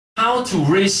how to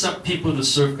raise up people to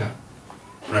serve God.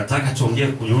 Tunataka tuongee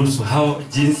kuhusu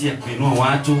jinsi ya kuinua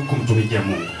watu kumtumikia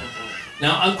Mungu.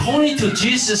 Now, according to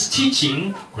Jesus'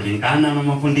 teaching, kulingana na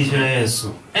mafundisho ya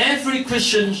Yesu, every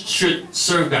Christian should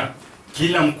serve God.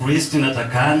 Kila Mkristo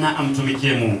anatakana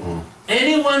amtumikie Mungu.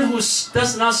 Anyone who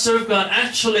does not serve God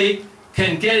actually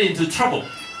can get into trouble.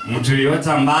 Mtu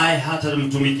yote ambaye hata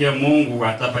mtumikia Mungu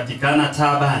atapatikana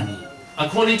taabani.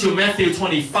 According to Matthew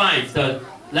 25, the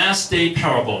last day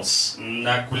parables.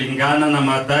 Na kulingana na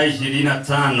Mathayo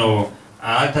 25,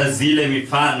 hata zile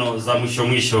mifano za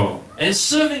mwisho. And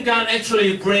serving God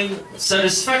actually bring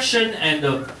satisfaction and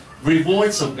the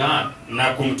rewards of God.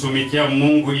 Na kumtumikia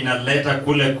Mungu inaleta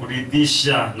kule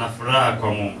kuridhisha na furaha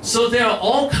kwa Mungu. So there are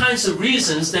all kinds of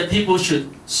reasons that people should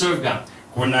serve God.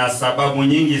 Kuna sababu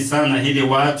nyingi sana ili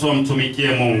watu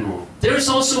wamtumikie Mungu. There is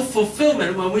also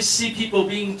fulfillment when we see people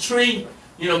being trained,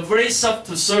 raised up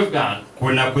to serve God.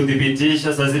 Kuna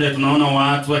kudhibitisha saa zile tunaona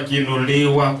watu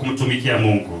wakiinuliwa kumtumikia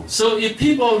Mungu. So if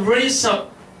people raise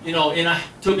up,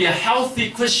 to be a healthy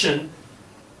Christian,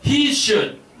 he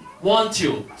should want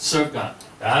to serve God.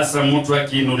 Sasa mtu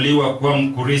akiinuliwa kuwa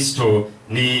Mkristo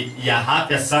ni ya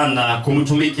afya sana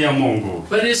kumtumikia Mungu.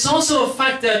 But it's also a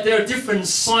fact that there are different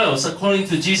soils according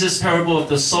to Jesus' parable of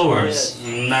the sowers.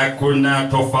 Na kuna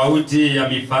tofauti ya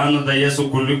mifano za Yesu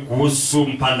kuhusu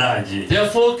mpandaji. There are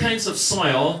 4 kinds of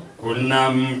soil. Kuna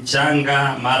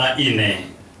mchanga mara 4.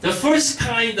 The first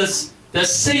kind that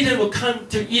Satan will come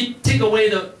to take away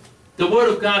the word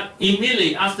of God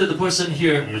immediately after the person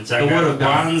hears the word of God.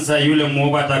 Kwanza yule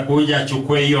mwovu atakuja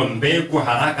achukue hiyo mbegu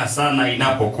haraka sana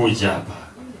inapokuja hapa.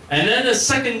 And then the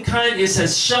second kind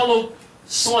has shallow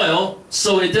soil,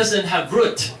 so it doesn't have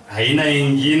root. Aina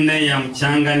nyingine ya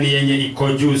mchanga ni yenye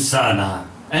iko juu sana.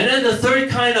 And then the third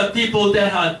kind of people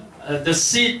that are the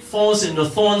seed falls in the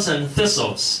thorns and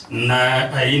thistles.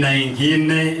 Na aina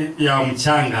nyingine ya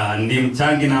mchanga ni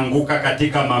mchanga inaanguka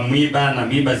katika mamiba na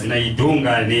miba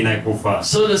zinaidunga ni inakufa.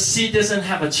 So the seed doesn't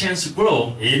have a chance to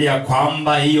grow. Ili ya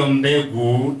kwamba hiyo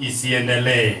mbegu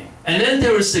isiendelee. And then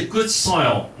there is a good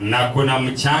soil. Na kuna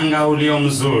mchanga ulio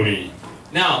mzuri.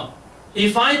 Now,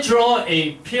 if I draw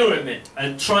a pyramid, a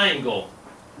triangle,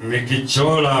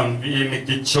 nikichora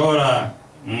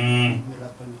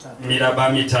miraba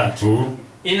mitatu.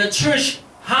 In a church,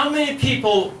 how many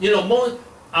people,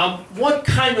 what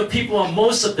kind of people are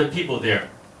most of the people there?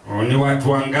 Ni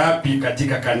watu wangapi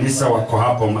katika kanisa wako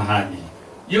hapo mahali?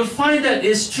 You find that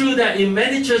it's true that in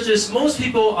many churches, most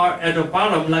people are at the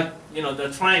bottom, like, the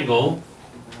triangle.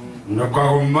 Na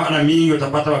kwa maana mingi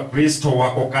utapata Wakristo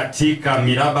wako katika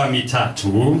miraba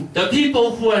mitatu. The people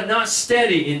who are not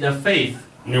steady in the faith.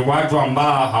 Ni watu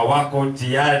ambao hawako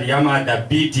tayari ama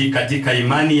dhabiti katika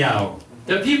imani yao.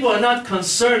 The people are not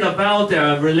concerned about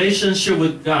their relationship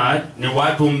with God. Ni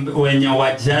watu wenye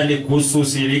wajali kuhusu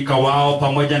ushirika wao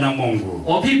pamoja na Mungu.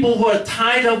 Or people who are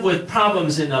tied up with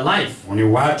problems in their life. Ni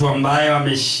watu ambao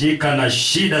wameshika na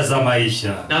shida za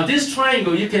maisha. Now this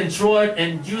triangle, you can draw it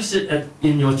and use it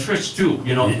in your church too.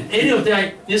 Any of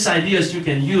these ideas you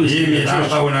can use in your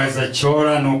church. Unaweza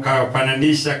chora na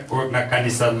ukafananisha na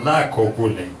kanisa lako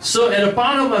kule. So at the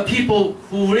bottom are people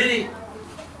who really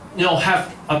have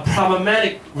a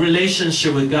problematic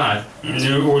relationship with God.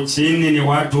 Chini ni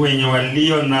watu wenye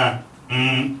walio na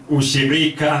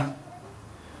ushirika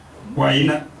wa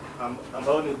aina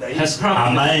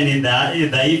ambaye ni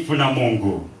dhaifu na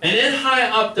Mungu. And then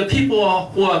high up the people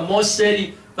who are more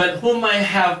steady but who might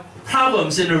have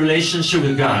problems in the relationship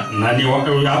with God. Na ni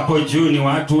hapo juu ni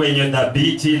watu wenye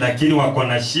dhabiti lakini wako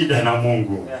na shida na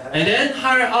Mungu. And then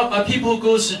higher up are people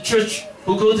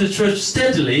who go to church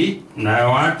steadily. Na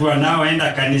watu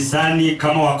wanaoenda kanisani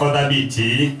kama wako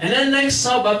dhabiti. And then next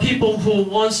up are people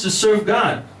who wants to serve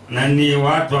God. Na ni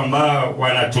watu ambao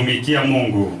wanatumikia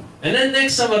Mungu. And then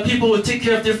next up are people who take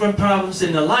care of different problems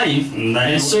in their life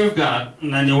and serve God.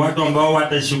 Na ni watu ambao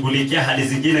watashughulikia hali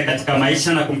zingine katika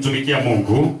maisha na kumtumikia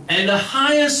Mungu. And the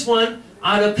highest one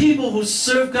are the people who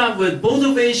serve God with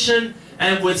motivation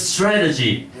and with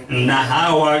strategy. Na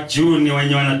hawa juu ni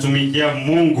wenye wanatumikia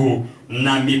Mungu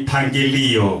na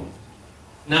mipangilio.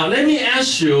 Now let me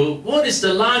ask you, what is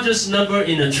the largest number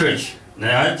in a church?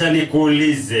 Na acha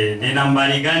nikuulize, ni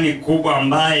nambari gani kubwa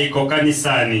ambaye iko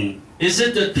kanisani? Is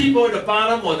it the people at the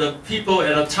bottom or the people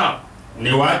at the top?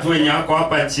 Ni watu wenye wako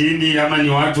hapa chini ama ni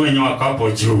watu wenye wako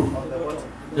hapo juu?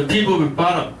 The people at the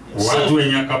bottom. Watu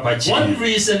wenye wako hapa chini. One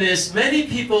reason is many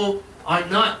people are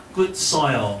not good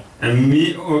soil.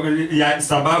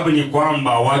 Sababu ni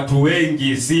kwamba watu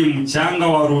wengi si mchanga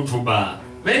wa rutuba.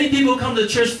 Many people come to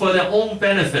church for their own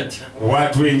benefit.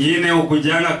 Watu wengine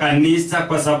hukujanga kanisa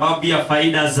kwa sababu ya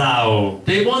faida zao.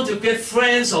 They want to get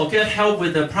friends or get help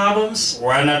with their problems.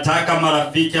 Wanataka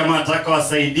marafiki ama wanataka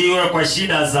wasaidiwe kwa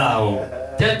shida zao.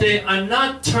 That they are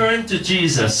not turned to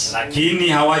Jesus. Lakini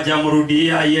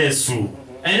hawajamrudia Yesu.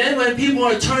 And then when people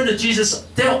are turned to Jesus,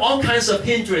 there are all kinds of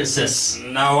hindrances.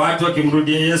 Na watu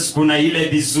wakimrudia Yesu kuna ile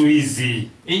vizuizi.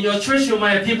 In your church you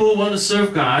might have people who want to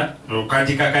serve God.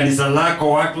 Katika kanisa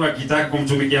lako watu wakitaka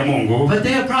kumtumikia Mungu. But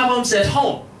they have problems at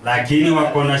home. Lakini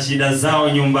wako na shida zao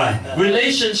nyumbani.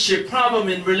 Problem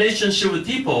in relationship with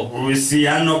people.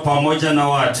 Uhusiano pamoja na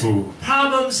watu.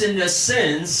 Problems in their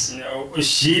sins.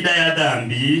 Shida ya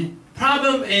dhambi.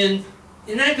 Problem in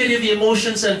negative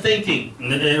emotions and thinking.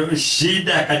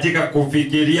 Shida katika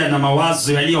kufikiria na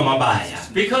mawazo yaliyo mabaya.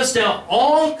 Because there are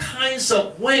all kinds of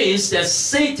ways that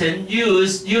Satan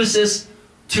uses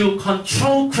to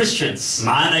control Christians.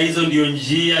 Maana hizo ndio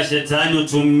njia shetani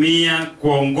hutumia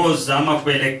kuongoza ama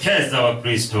kuelekeza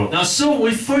Wakristo. Now so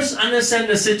we first understand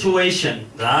the situation.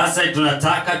 Sasa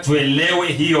tunataka tuelewe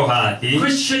hiyo hali.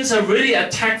 Christians are really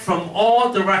attacked from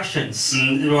all directions.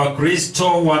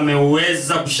 Wakristo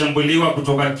wameweza kushambuliwa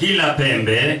kutoka kila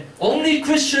pembe. Only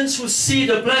Christians who see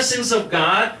the blessings of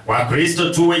God, Wakristo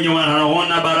tu wenye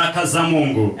wanaona baraka za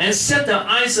Mungu, and set their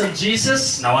eyes on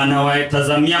Jesus, na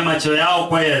wanawatazamia macho yao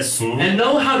kwa Yesu, and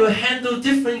know how to handle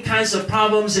different kinds of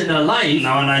problems in their life,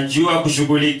 na wanajua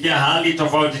kushughulikia hali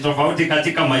tofauti tofauti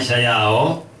katika maisha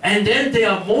yao. And then they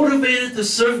are motivated to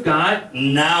serve God.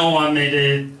 Nao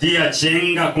wametia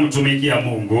chenga kumtumikia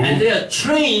Mungu. And they are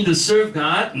trained to serve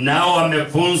God. Nao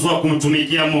wamefunzwa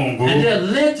kumtumikia Mungu. And they are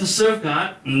led to serve God.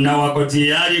 Na wako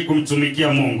tayari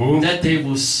kumtumikia Mungu. That they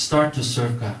will start to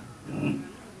serve God.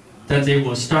 That they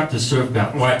will start to serve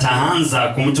God. Wataanza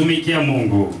kumtumikia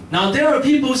Mungu. Now there are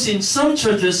people in some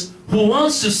churches who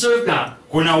wants to serve God.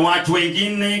 Kuna watu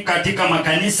wengine katika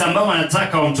makanisa ambao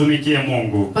wanataka wamtumikie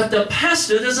Mungu. But the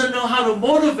pastor doesn't know how to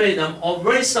motivate them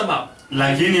or raise them up.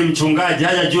 Lakini mchungaji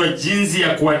hajajua jinsi ya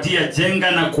kuwatia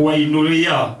chenga na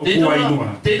kuwainua.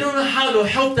 They don't know how to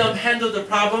help them handle the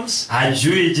problems.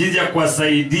 Hajui jinsi ya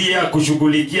kuwasaidia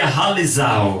kushughulikia hali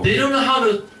zao. They don't know how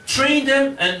to train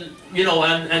them and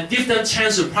give them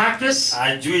chance to practice.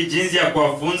 Hajui jinsi ya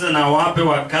kuwafunza na wape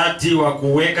wakati wa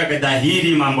kuweka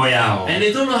dhahiri mambo yao. And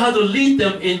they don't know how to lead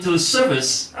them into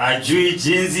service. Hajui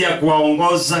jinsi ya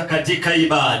kuwaongoza katika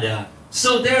ibada.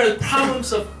 So there are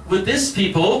problems with these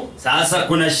people. Sasa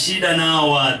kuna shida na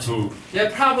watu. There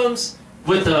are problems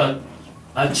with the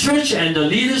church and the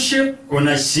leadership.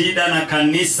 Kuna shida na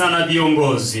kanisa na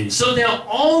viongozi. So there are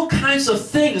all kinds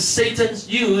of things Satan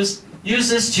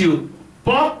uses to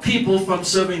block people from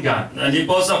serving God.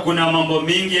 Ndiposa kuna mambo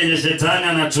mingi yenye shetani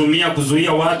anatumia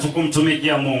kuzuia watu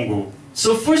kumtumikia Mungu.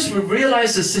 So first we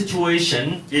realize the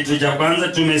situation. Kitu cha kwanza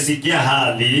tumesikia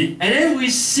hali. And then we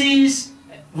see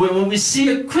when we see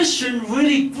a Christian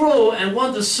really grow and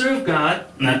want to serve God.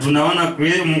 Na tunaona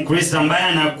Mkristo ambaye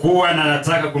anakuwa na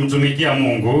anataka kumtumikia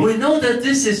Mungu. We know that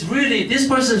this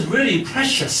person is really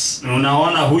precious.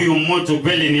 Unaona huyu mtu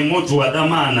kweli ni mtu wa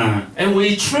dhamana. And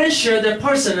we treasure that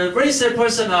person and raise that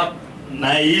person up.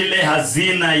 Na ile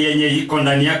hazina yenye iko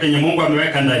ndani yake, yenye Mungu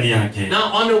ameweka ndani yake.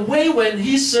 Now on the way when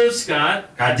he serves God,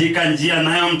 katika njia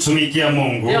nayo mtumikia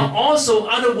Mungu, there are also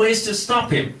other ways to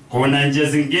stop him. Kuna njia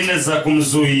zingine za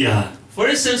kumzuia. For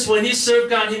instance, when he served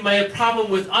God, he might have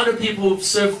problem with other people who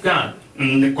serve God.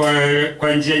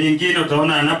 Kwa njia nyingine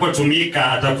utaona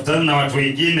anapotumika atakutana na watu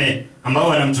wengine ambao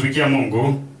wanamtumikia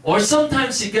Mungu. Or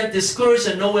sometimes he get discouraged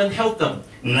and no one help them.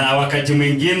 Na wakati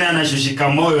mwingine anashushika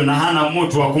moyo na hana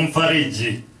mtu wa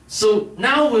kumfariji. So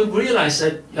now we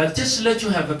realize that just let you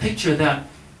have a picture that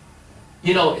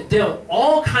there are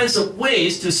all kinds of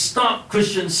ways to stop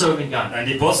Christians serving God. Na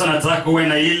ndiposa nataka uwe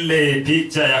na ile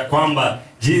picha ya kwamba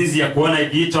jinsi ya kuona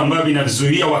vitu ambavyo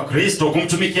vinazuia Wakristo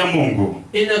kumtumikia Mungu.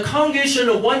 In a congregation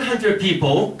of 100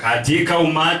 people, katika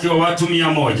umati wa watu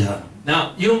 100.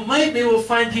 Now you might be able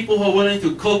to find people who are willing to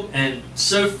cook and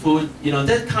serve food,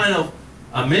 that kind of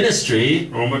a ministry.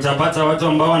 Utapata watu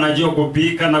ambao wanajua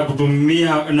kupika na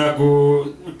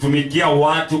kutumikia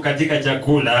watu katika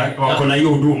chakula, wako na hiyo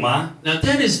huduma. Now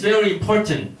that is very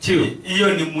important too.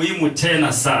 Hiyo ni muhimu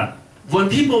tena sana. When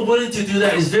people are willing to do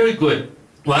that is very good.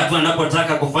 Watu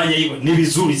wanapotaka kufanya hivyo ni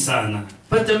vizuri sana.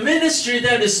 But the ministry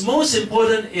that is most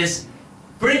important is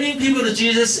bringing people to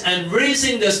Jesus and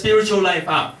raising their spiritual life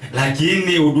up.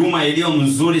 Lakini huduma iliyo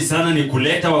mzuri sana ni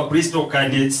kuleta Wakristo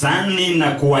kanisani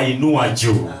na kuwainua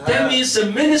juu. That means the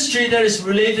ministry that is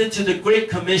related to the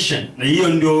Great Commission. Na hiyo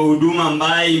ndio huduma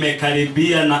ambayo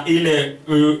imekaribia na ile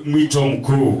mwito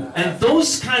mkuu. And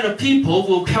those kind of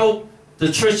people will help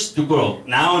the church to grow.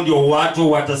 Nao ndio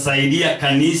watu watasaidia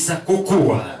kanisa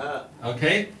kukua.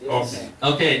 Okay?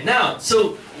 Okay,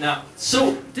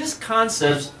 so these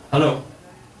concepts,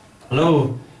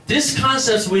 these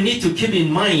concepts we need to keep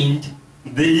in mind.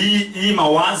 Hii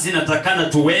mawazi natakana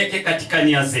tuweke katika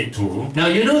nia zetu. Now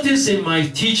you notice in my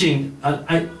teaching,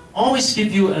 I always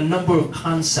give you a number of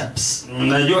concepts.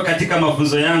 Unajua katika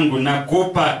mafunzo yangu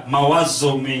nakupa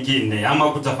mawazo mengine ama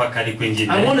kutafakari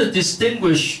kwingine. I want to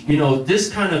distinguish,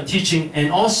 this kind of teaching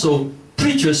and also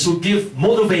preachers who give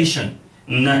motivation.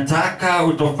 Nataka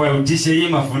utofautishe hii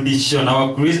mafundisho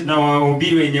na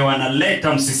wahubiri wenye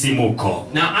wanaleta msisimuko.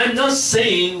 Now I'm not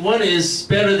saying one is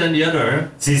better than the other.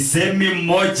 Sisemi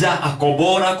mmoja ako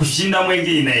bora kushinda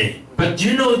mwingine. But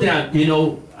you know that,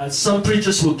 some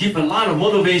preachers will give a lot of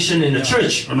motivation in the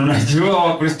church. Unajua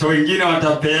Wakristo wengine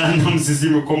watapeana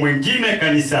msisimuko mwingine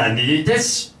kanisani.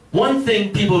 That's one thing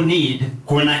people need.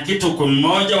 Kuna kitu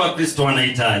kimoja Wakristo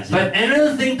wanahitaji. But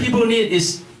another thing people need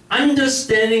is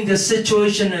understanding the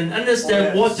situation and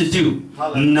understand what to do.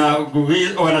 Na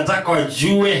wanataka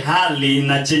wajue hali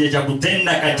na chenye cha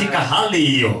kutenda katika hali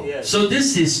hiyo. So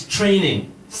this is training.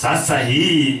 Sasa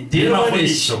hii the other one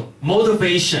is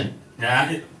motivation.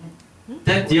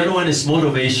 The other one is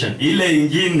motivation. Ile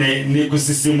ingine ni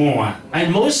kusisimua. I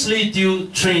mostly do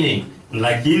training.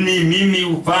 Lakini mimi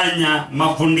hufanya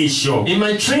mafundisho. In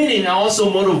my training I also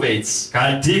motivates.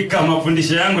 Katika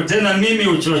mafundisho yangu tena mimi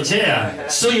huchochea.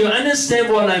 So you understand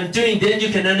what I'm doing, then you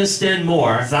can understand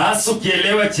more. Sasa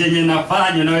ukielewa chenye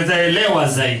nafanya unaweza elewa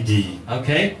zaidi.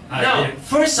 Okay? Now,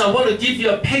 first I want to give you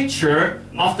a picture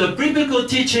of the biblical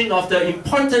teaching of the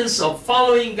importance of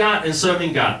following God and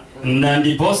serving God. Na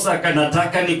ndiposa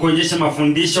nataka nikuonyeshe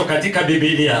mafundisho katika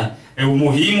Biblia,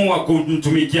 umuhimu wa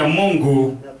kumtumikia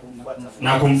Mungu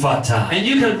na kumfuata. And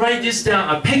you can write this down,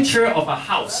 a picture of a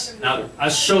house. Now, I'll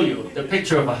show you the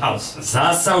picture of a house.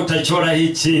 Sasa utachora hii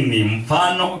chini,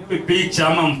 mfano picha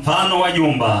ama mfano wa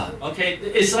nyumba. Okay,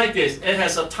 it's like this. It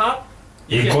has a top.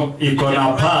 Iko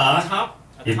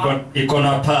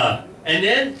na paa. And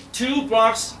then 2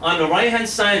 blocks on the right hand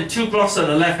side and 2 blocks on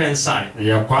the left hand side.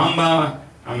 Ya kwamba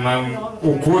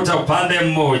ukuta upande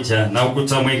mmoja na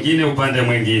ukuta mwingine upande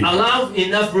mwingine. Allow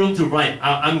enough room to write.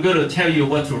 I'm going to tell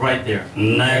you what to write there.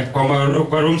 Na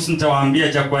kwa room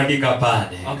nitawaambia cha kuandika pale.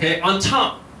 Okay, on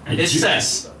top it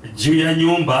says, juu ya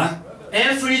nyumba,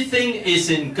 everything is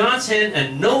in God's hand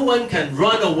and no one can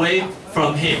run away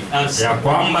from him. Ya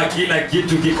kwamba kila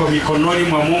kitu kiko mikononi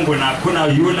mwa Mungu na hakuna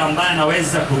yule ambaye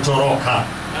anaweza kutoroka.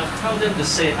 Now tell them to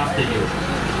say after you.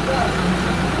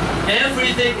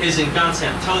 Everything is in God's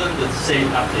hand. Tell them to say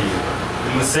after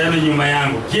you. Mseme nyuma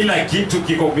yangu, kila kitu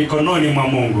kiko mikononi mwa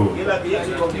Mungu.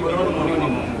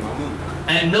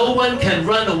 And no one can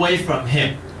run away from him.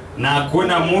 Na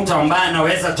hakuna mtu ambaye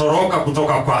anaweza toroka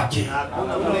kutoka kwake.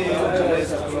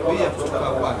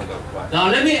 Now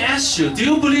let me ask you, do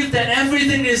you believe that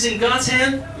everything is in God's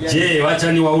hand? Je,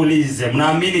 wacha niwaulize,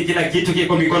 mnaamini kila kitu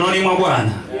kiko mikononi mwa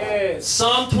Bwana?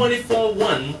 Psalm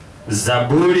 24:1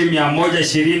 Zaburi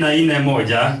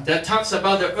 124:1 that talks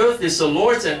about the earth is the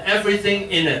Lord's and everything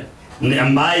in it. Ni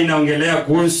ambaye inaongelea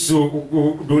kuhusu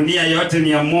dunia yote ni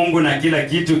ya Mungu na kila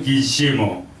kitu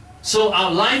kiishimo. So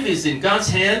our life is in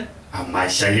God's hand.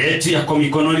 Maisha yetu yako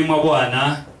mikononi mwa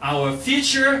Bwana. Our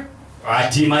future,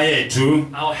 hatima yetu,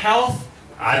 our health,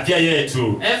 afya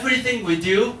yetu, everything we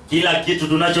do, kila kitu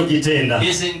tunachokitenda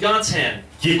is in God's hand.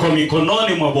 Kiko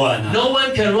mikononi mwa Bwana. No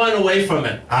one can run away from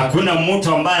it. Hakuna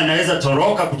mtu ambaye anaweza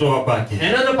toroka kutoka kwake.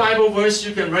 Another Bible verse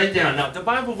you can write down. Now the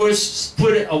Bible verse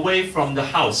put it away from the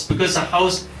house, because the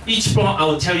house, each block I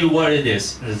will tell you what it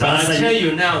is. But I'll tell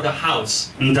you now the house.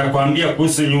 Nitakwambia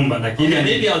kuhusu nyumba lakini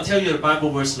maybe I'll tell you the Bible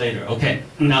verse later. Okay.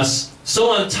 Now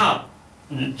so on top,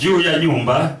 juu ya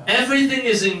nyumba, everything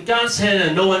is in God's hand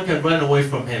and no one can run away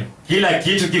from him. Kila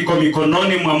kitu kiko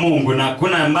mikononi mwa Mungu na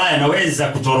hakuna ambaye anaweza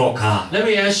kutoroka. Let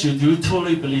me ask you, do you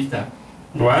totally believe that?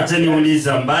 Wacha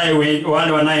niulize ambaye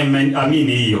wale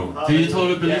wanaoamini hiyo. Do you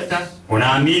totally believe that?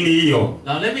 Unaamini hiyo?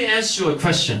 Now let me ask you a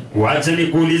question. Wacha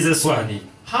nikuulize swali.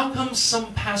 How come some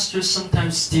pastors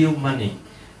sometimes steal money?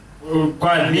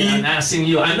 I'm asking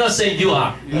you. I'm not saying you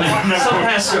are. Some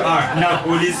pastors are.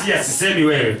 Nakuulizia, sisemi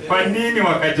wewe. Kwa nini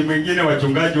wakati mwingine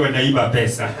wachungaji wanaiba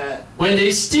pesa? When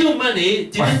they steal money,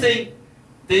 do you think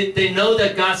they know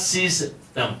that God sees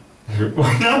them?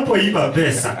 Wanapoiba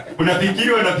pesa,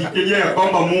 unafikiria ya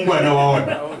kwamba Mungu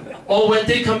anawaona? or when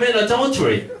they commit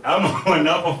adultery. ama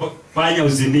wanapofanya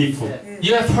uzinifu.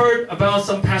 You have heard about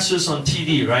some pastors on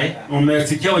TV, right?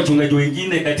 Umesikia wachungaji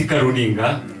wengine katika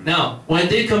runinga. Now, when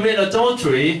they commit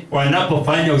adultery,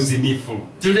 wanapofanya uzinifu,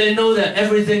 do they know that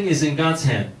everything is in God's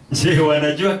hand? Je,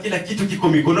 wanajua kila kitu kiko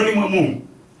mikononi mwa Mungu?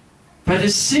 But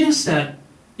it seems that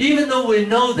even though we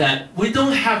know that, we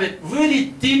don't have it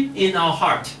really deep in our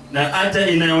heart. Na hata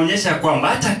inaonyesha kwamba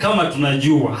hata kama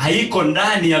tunajua haiko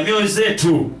ndani ya mioyo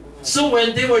zetu. So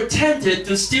when they were tempted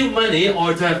to steal money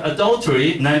or to have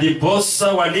adultery, na ndiposa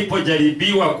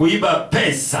walipojaribiwa kuiba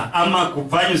pesa ama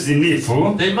kufanya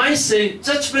uzinifu, they might say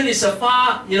judgment is a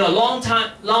far,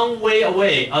 long way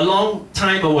away, a long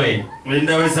time away.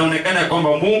 Inaweza onekana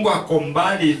kwamba Mungu ako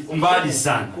mbali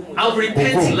sana. I'll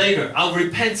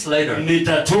repent later.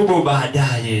 Nitatubu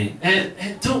baadaye. And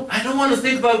I don't want to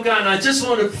think about God. I just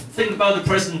want to think about the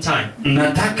present time.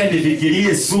 Nataka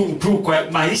nifikirie tu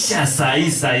kwa maisha ya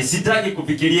sasa, sitaki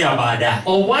kufikiria baadaye.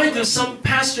 Or why do some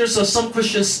pastors or some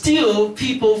Christians steal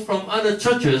people from other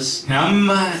churches?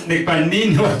 Ama ni kwa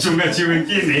nini wachungaji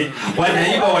wengine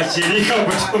wanaiba washirika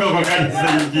kutoka kwa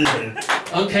kanisa nyingine?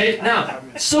 Okay, now,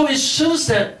 so it shows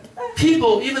that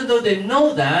people, even though they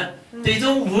know that, they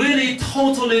don't really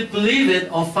totally believe it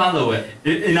or follow it.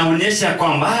 Inaonyesha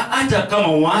kwamba hata kama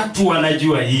watu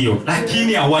wanajua hiyo,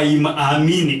 lakini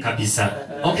hawaamini kabisa.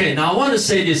 Okay, now I want to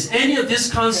say this. Any of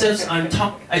these concepts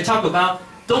I talk about,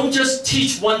 don't just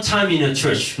teach one time in a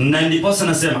church. Na ndiposa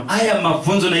nasema haya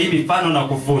mafunzo na hii mifano na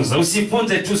kufunza,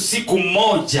 usifunze tu siku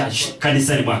moja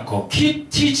kanisani mwako. Keep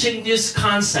teaching these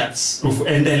concepts.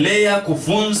 Endelea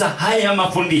kufunza haya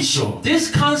mafundisho.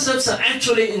 These concepts are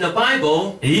actually in the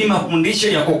Bible. Hii mafundisho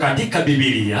yako katika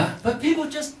Biblia. But people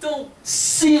just don't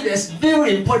see it as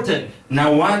very important. Na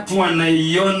watu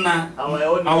wanaiona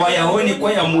hawayaoni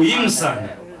kwa ya muhimu sana.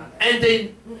 And they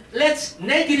let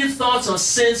negative thoughts or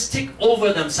sins take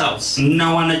over themselves.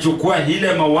 Na wanachukua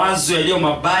ile mawazo yaliyo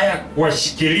mabaya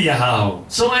kuwashikilia hao.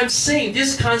 So I'm saying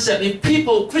this concept, if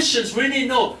people, Christians really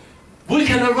know we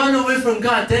cannot run away from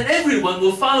God, then everyone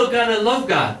will follow God and love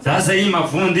God. Sasa hii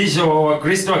mafundisho wa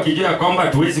Kristo wakijua kwamba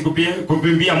tuwezi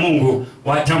kupimbia Mungu,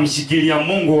 watamshikilia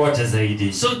Mungu wote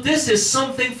zaidi. So this is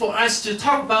something for us to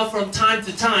talk about from time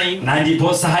to time. Na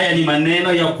ndiposa haya ni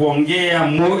maneno ya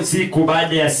kuongea siku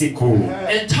baada ya siku.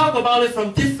 And talk about it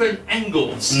from different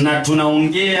angles. Na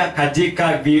tunaongea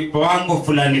katika viwango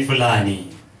fulani.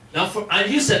 Now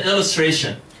I use an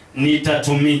illustration.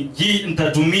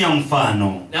 Nitatumia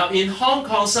mfano. Now in Hong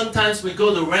Kong, sometimes we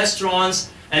go to restaurants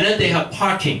and then they have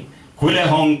parking. Kule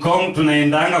Hong Kong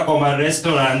tunaendanga kwa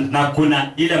restaurant na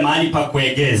kuna ile mahali pa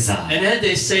kuegeza. And then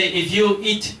they say if you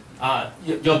eat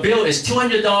your bill is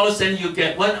 $200, then you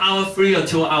get 1 hour free or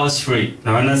 2 hours free.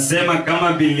 Na wanasema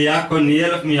kama bili yako ni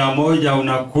 1,100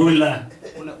 unakula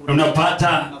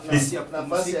unapata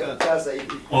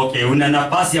una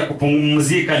nafasi ya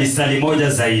kupumzika lisali moja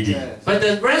zaidi. But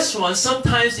the restaurant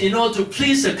sometimes, in order to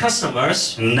please the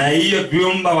customers, na hiyo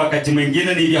vyumba wakati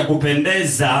mwingine ni vya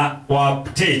kupendeza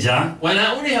wateja. When I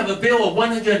only have a bill of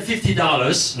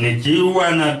 $150,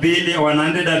 nikiwa na bili ya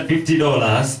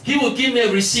 $150, he will give me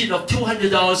a receipt of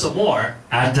 $200 or more.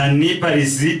 Atanipa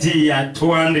risiti ya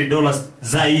 $200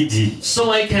 zaidi.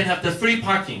 So I can have the free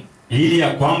parking. Ili ya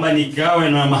kwamba nikawe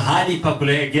na mahali pa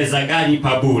kulegeza gari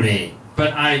pa bure. But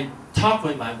I talked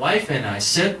with my wife and I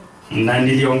said, na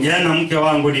niliongea na mke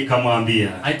wangu nikamwambia,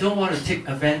 I don't want to take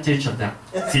advantage of that.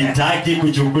 Sitaki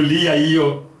kuchukulia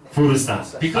hiyo fursa.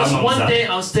 Because one day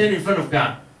I'll stand in front of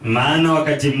God. Maana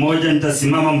wakati mmoja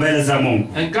nitasimama mbele za Mungu.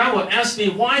 And God will ask me,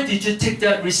 why did you take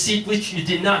that receipt which you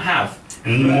did not have?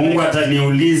 Mungu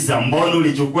ataniuliza, mbona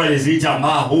ulichukua risiti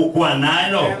ambayo hukuwa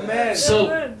nayo?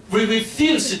 So we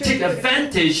refuse to take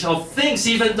advantage of things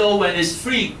even though when it's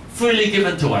freely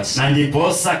given to us. Na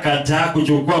ndiposa kataa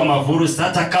kuchukua mafursa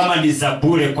hata kama ni za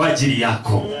bure kwa ajili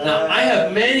yako. Now I have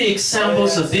many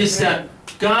examples of this that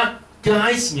God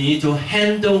guides me to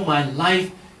handle my life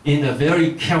in a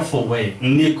very careful way.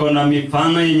 Niko na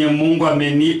mifano yenye Mungu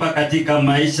amenipa katika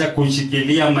maisha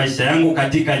kushikilia maisha yangu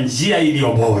katika njia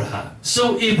iliyo bora.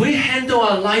 So if we handle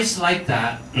our lives like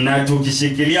that, na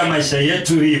tukishikilia maisha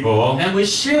yetu hivyo, and we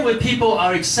share with people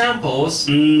our examples,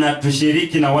 na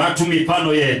tushiriki na watu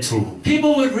mifano yetu, people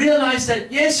will realize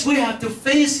that yes, we have to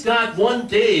face God one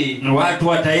day. Na watu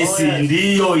watahisi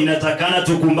ndio inatakana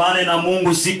tukumbane na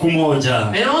Mungu siku moja.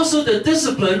 And also the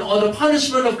discipline or the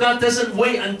punishment of God doesn't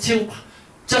wait until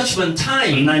judgment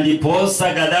time. Na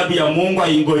ndiposa ghadhabu ya Mungu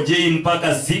ingojei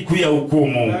mpaka siku ya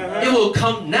hukumu. It will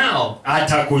come now.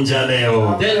 Atakuja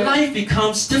leo. Then life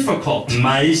becomes difficult.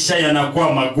 Maisha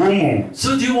yanakuwa magumu.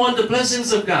 So do you want the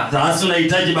blessings of God? Sasa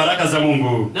unahitaji baraka za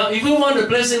Mungu. Now if you want the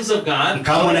blessings of God,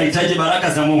 Kama unahitaji baraka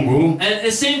za Mungu, and at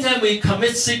the same time we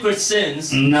commit secret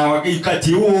sins, na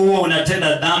wakati huo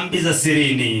unatenda dhambi za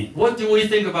sirini, what do we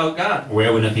think about God? wewe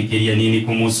unafikiria nini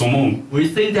kumhusu Mungu? We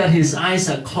think that his eyes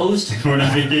are closed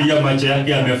Unafikiria macho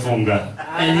yake yamefunga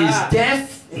and he's deaf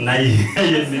na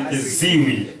yeye ni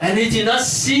kiziwi and he did not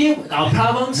see our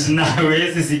problems. na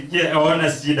hawezi sikia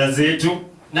ona shida zetu.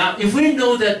 Now if we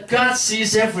know that God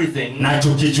sees everything, Na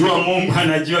tukijua Mungu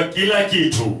anajua kila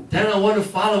kitu, then I want to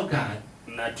follow God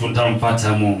na tutampata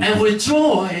Mungu and with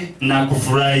joy, na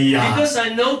kufurahia, because I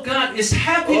know God is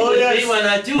happy with me when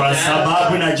I do kwa that.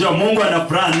 sababu najua Mungu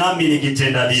anafurahi nami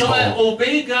nikitenda So I hivyo.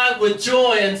 obey God with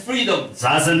joy and freedom.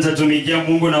 Sasa nitatumikia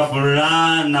Mungu na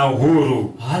furaha na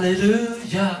uhuru.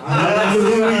 Hallelujah.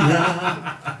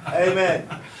 Hallelujah. Amen.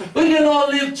 We can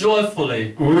all live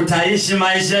joyfully Utaishi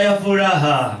maisha ya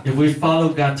furaha if we follow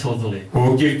God totally.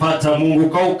 ukipata Mungu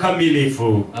kwa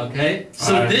ukamilifu. Okay?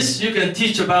 So Amen. this you can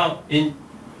teach about it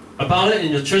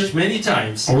in your church many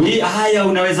times. Haya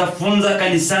unaweza funza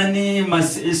kanisani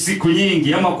siku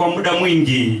nyingi ama kwa muda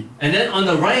mwingi. And then on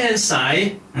the right hand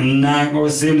side, Na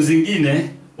sehemu zingine,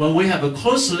 when we have a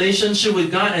close relationship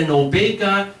with God and obey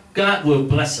God, God will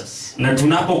bless us. na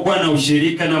tunapokuwa na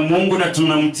ushirika na Mungu na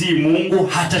tunamtii Mungu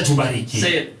hata tubariki.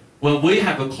 Say it. When we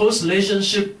have a close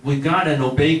relationship with God and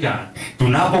obey God,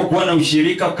 Tunapokuwa na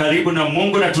ushirika karibu na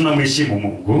Mungu na tunamheshimu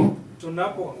Mungu.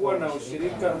 Tunapokuwa na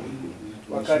ushirika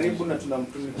wa karibu na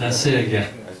tunamtumikia. now say it again.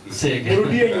 Say it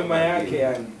Urudie again. nyuma yake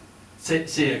yani. Say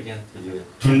it again.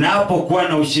 Tunapokuwa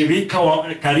na ushirika wa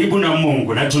karibu na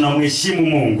Mungu na tunamheshimu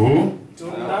Mungu.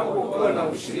 Tunapokuwa na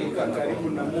ushirika karibu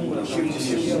na Mungu na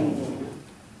tunamtumikia Mungu.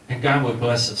 And God will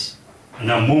bless us.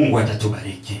 Na Mungu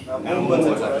atatubariki. Na Mungu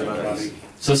atatubariki.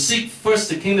 So seek first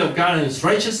the kingdom of God and his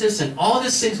righteousness, and all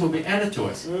these things will be added to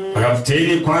us.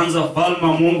 Tafuteni kwanza falme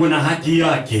wa Mungu na haki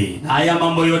yake, na haya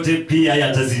mambo yote pia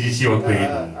yatazidishiwa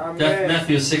kwenu. That's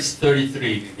Matthew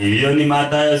 6:33. Hiyo ni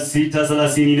Mathayo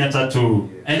 6:33.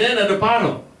 And then at the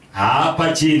bottom,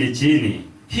 Hapa chini,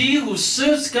 he who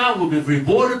serves God will be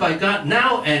rewarded by God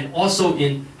now and also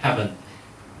in heaven.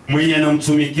 mwenye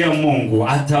anamtumikia Mungu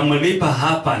atamlipa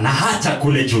hapa na hata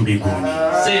kule juu mbinguni.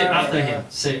 Say it after him.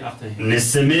 Say it after him.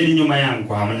 Nisemeni nyuma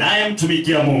yangu,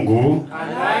 anayemtumikia Mungu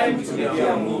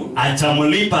Anayemtumikia Mungu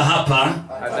atamlipa hapa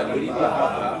atamlipa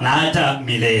hapa na hata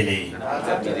milele.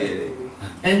 hata milele.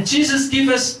 And Jesus gives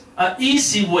us an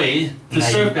easy way to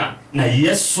serve God. Na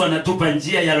Yesu anatupa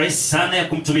njia ya rahisi sana ya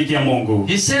kumtumikia Mungu.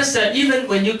 He says that even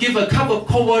when you give a cup of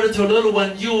cold water to a little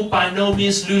one, you by no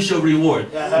means lose your reward.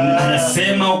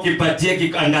 Anasema ukipatia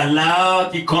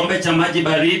angalau kikombe cha maji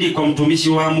baridi kwa mtumishi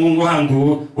wa Mungu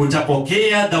wangu,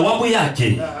 utapokea thawabu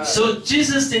yake. So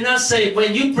Jesus did not say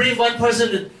when you bring one person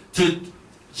to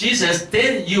Jesus,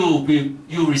 then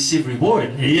you receive reward.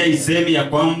 Hiyo isemi ya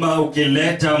kwamba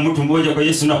ukileta mtu mmoja kwa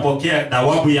Yesu unapokea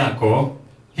thawabu yako.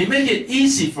 He make it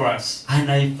easy for us.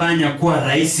 Anaifanya kuwa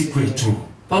rahisi kwetu.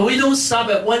 But we don't stop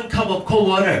at one cup of cold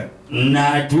water. Na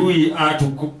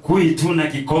hatukui tu na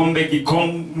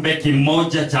kikombe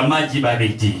kimoja cha maji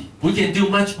baridi. We can do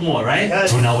much more, right?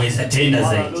 Tunaweza tenda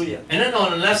zaidi. And then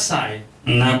on the left side,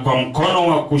 Na kwa mkono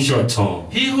wa kushoto,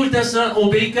 he who does not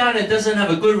obey God and doesn't have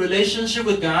a good relationship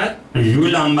with God,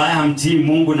 yule ambaye hamtii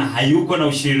Mungu na hayuko na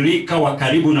ushirika wa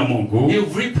karibu na Mungu, he'll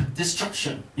reap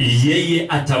destruction. yeye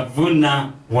atavuna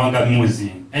uangamizi.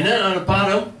 And then on the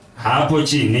bottom, Hapo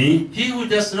chini, he who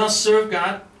does not serve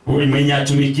God mwenye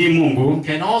atumikii Mungu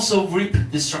can also reap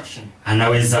destruction.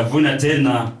 anaweza vuna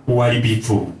tena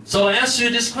uharibifu. So I ask you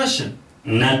this question.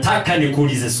 Nataka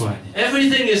nikuulize swali.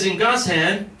 Everything is in God's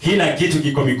hand. Kila kitu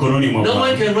kiko mikononi mwa No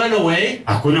one Mungu. can run away.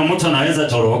 Hakuna mtu anaweza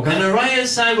toroka. On the right hand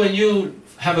side, when you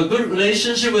have a good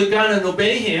relationship with God and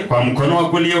obey him, Kwa mkono wa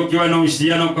kulia ukiwa na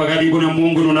uhusiano kwa karibu na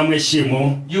Mungu na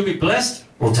unamheshimu, you'll be blessed.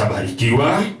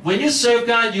 utabarikiwa. When you serve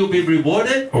God, you'll be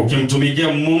rewarded.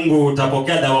 Ukimtumikia Mungu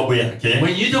utapokea thawabu yake.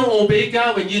 When you don't obey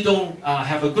God, when you don't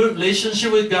have a good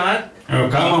relationship with God,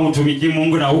 Kama utumiki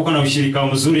Mungu na uko na ushirika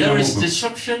mzuri na there is Mungu,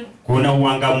 destruction. kuna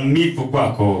uangamivu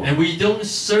kwako. And we don't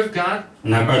serve God,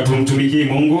 Na kwa tumtumiki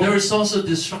Mungu, there is also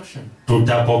destruction.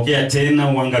 tutapokea tena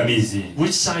uangamizi.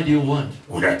 Which side do you want?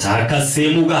 Unataka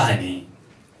sehemu gani?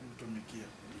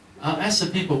 I'll ask the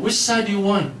people, which side do you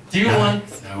want? Do you want?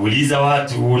 Nauliza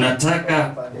watu,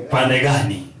 unataka upande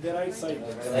gani? The right side.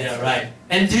 Yeah, right.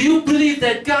 And do you believe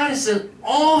that God has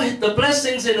all the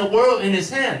blessings in the world in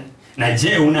his hand? Na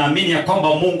je, unaamini ya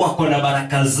kwamba Mungu ako na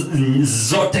baraka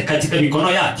zote katika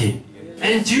mikono yake?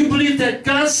 And do you believe that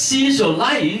God sees your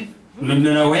life?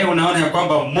 Na wewe unaona ya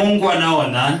kwamba Mungu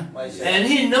anaona, and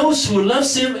He knows who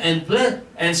loves Him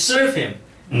and serve Him.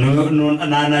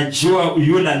 Na anajua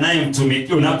yule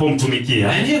anayemtumikia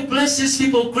unapomtumikia. And He blesses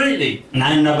people greatly. Na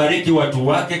anabariki watu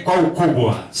wake kwa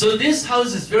ukubwa. So this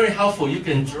house is very helpful. You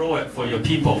can draw it for your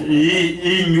people.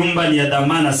 Hii nyumba ni ya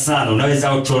dhamana sana.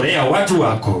 Unaweza uchorea watu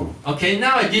wako. Okay,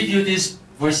 now I give you these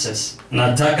verses.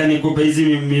 Nataka nikupe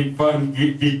hizi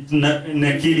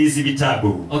nakili hizi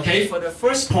vitabu. Okay, for the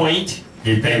first point,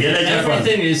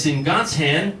 everything is in God's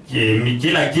hand.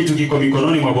 Kila kitu kiko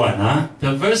mikononi mwa Bwana.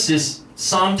 The verse is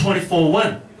Psalm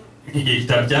 24:1.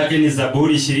 Kitabu chake ni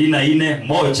Zaburi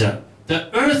 24:1. The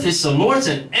earth is the Lord's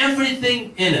and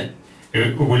everything in it.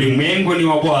 Ulimwengu ni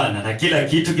wa Bwana na kila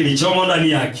kitu kilichomo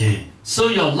ndani yake.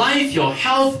 So your life, your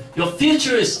health, your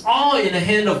future is all in the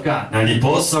hand of God. Na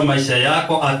ndiposa maisha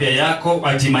yako, afya yako,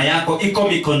 hatima yako iko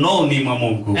mikononi mwa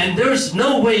Mungu. And there is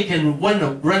no way you can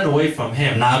run away from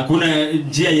Him. Na hakuna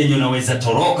njia yenye unaweza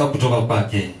toroka kutoka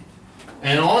kwake.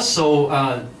 And also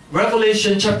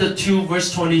Revelation chapter 2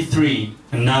 verse 23.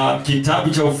 Na kitabu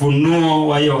cha Ufunuo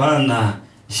wa Yohana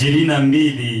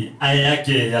 22 aya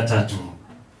yake ya 3.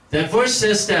 That verse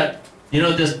says that, you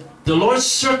know, the Lord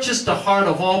searches the heart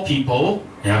of all people.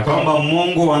 Ya kwamba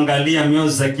Mungu angalia mioyo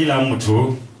za kila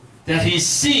mtu. That He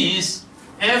sees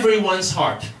everyone's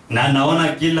heart. Na anaona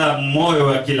kila moyo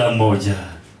wa kila mmoja.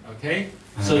 Okay?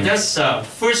 So that's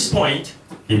first point.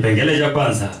 Kipengele cha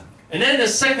kwanza. And then the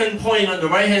second point on the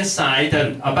right hand side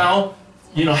about,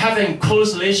 you know, having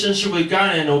close relationship with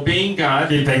God and obeying God.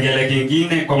 Kipengele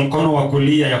kingine kwa mkono wa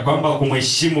kulia ya kwamba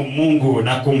kumheshimu Mungu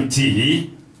na kumtii.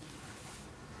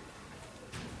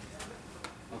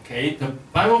 Okay, the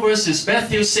Bible verse is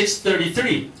Matthew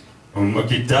 6:33.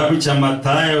 Kitabu cha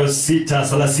Mathayo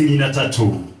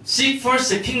 6:33. Seek first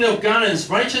the kingdom of God and His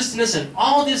righteousness, and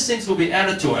all these things will be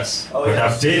added to us.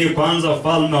 Tafuteni kwanza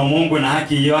ufalme wa Mungu na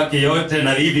haki yake yote,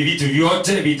 na hivi vitu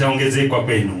vyote vitaongezeka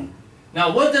kwenu.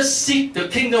 Now, what does seek the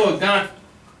kingdom of God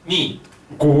mean?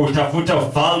 Kutafuta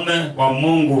ufalme wa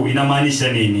Mungu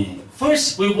inamaanisha nini?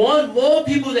 First, we want more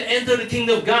people to enter the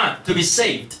kingdom of God to be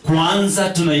saved. Kwanza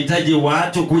tunahitaji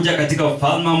watu kuja katika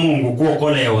ufalme wa Mungu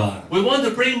kuokolewa. We want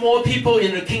to bring more people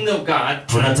in the kingdom of God.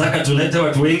 Tunataka tulete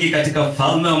watu wengi katika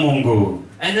ufalme wa Mungu.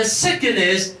 And the second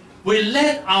is we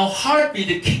let our heart be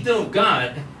the kingdom of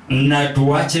God. Na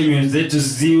tuache mioyo zetu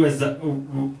ziwe za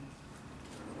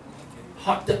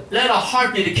let our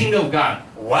heart be the kingdom of God.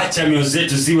 Wacha mioyo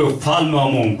zetu ziwe ufalme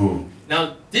wa Mungu. Now,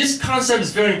 this concept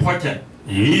is very important.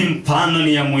 Hii mfano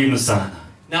ni ya muhimu sana.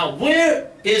 Now, where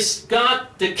is God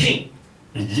the king?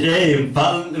 Je,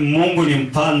 Mungu ni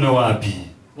mfalme wapi?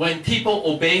 When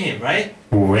people obey Him, right?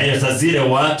 Sasa zile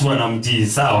watu wanamtii,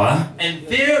 sawa? And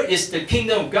there is the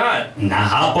kingdom of God. Na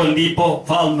hapo ndipo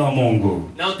ufalme wa Mungu.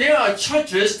 Now, there are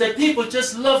churches that people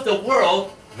just love the world.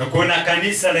 Na kuna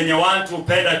kanisa lenye watu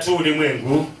hupenda tu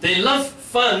ulimwengu. They love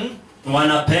fun.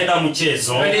 Wanapenda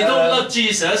mchezo. But they don't love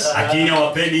Jesus. Lakini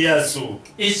hawapendi Yesu.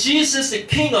 Is Jesus the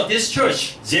king of this church?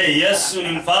 Je, Yesu ni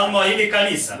mfalme wa hili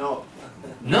kanisa?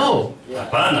 No.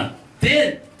 Hapana.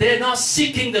 They're not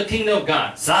seeking the kingdom of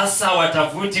God. Sasa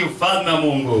watafuti ufalme wa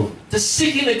Mungu. The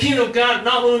seeking the kingdom of God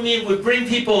not only means we bring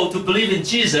people to believe in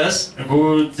Jesus.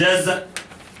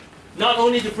 Not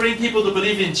only to bring people to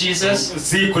believe in Jesus.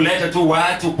 Si kuleta tu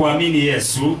watu kuamini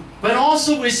Yesu. But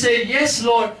also we say, yes,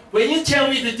 Lord, when you tell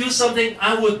me to do something,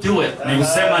 I will do it. Ni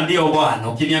kusema ndio Bwana,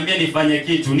 ukiniambia nifanye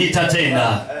kitu,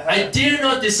 nitatenda. I dare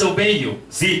not disobey you.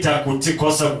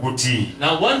 Sitakukosa kukutii.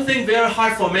 Now, one thing very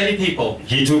hard for many people.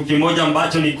 Kitu kimoja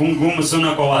ambacho ni ngumu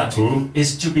sana kwa watu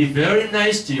is to be very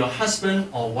nice to your husband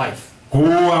or wife.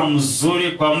 Kuwa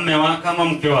mzuri kwa mume wako ama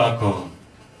mke wako.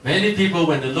 Many people,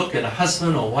 when they look at a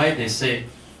husband or wife, they say,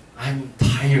 I'm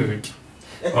tired.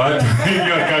 Watu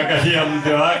wengi wakaangalia mke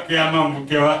wake ama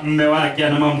mume wake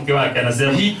ama mke wake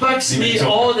anasema, he bugs me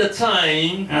all the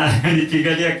time.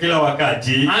 Nikiangalia kila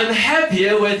wakati. I'm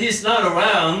happier when he's not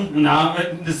around. Na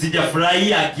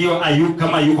sijafurahia akiwa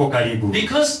kama yuko karibu.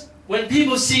 Because when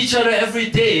people see each other every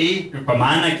day, kwa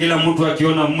maana kila mtu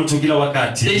akiona mtu kila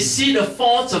wakati, they see the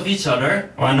faults of each other.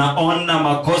 Wanaona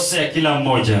makosa ya kila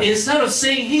mmoja. Instead of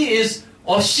saying he is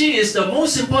or she is the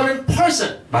most important person.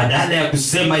 Badala ya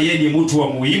kusema yeye ni mtu wa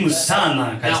muhimu sana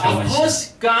katika maisha. Now, of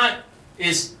course, God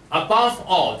is above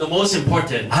all, the most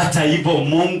important. Hata hivyo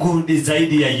Mungu ni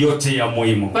zaidi ya yote ya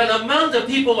muhimu. But among the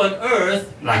people on earth,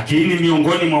 Lakini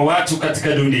miongoni mwa watu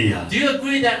katika dunia, do you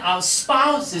agree that our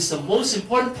spouse is the most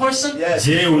important person? Yes.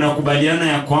 je,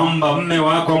 unakubaliana ya kwamba mume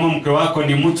wako ama mke wako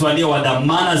ni mtu aliye wa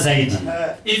dhamana zaidi?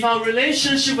 If our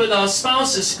relationship with our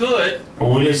spouse is good,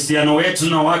 Uhusiano wetu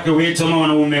na wake wetu ama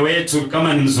wanaume wetu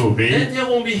kama ni mzuri, then there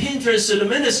won't be hindrance to the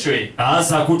ministry.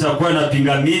 hasa kutakuwa na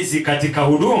pingamizi katika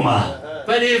huduma.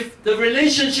 But if the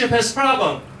relationship has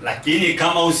problem, Lakini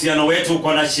kama uhusiano wetu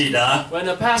uko na shida, when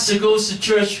the pastor goes to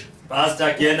church, pastor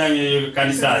akienda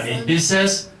kanisani, he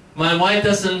says, my wife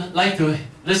doesn't like to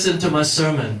listen to my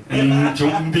sermon.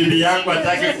 bibi yangu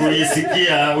hataki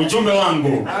kuisikia ujumbe wangu.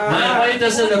 My wife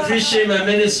doesn't appreciate my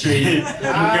ministry.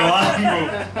 Mke wangu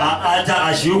hata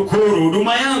ashukuru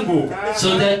huduma yangu.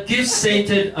 So that gives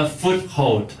Satan a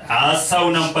foothold. Hasa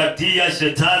unampatia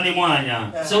shetani mwanya.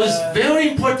 So it's very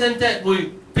important that we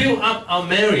build up our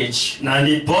marriage. Na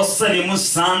ndiposa ni muhimu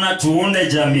sana tuunde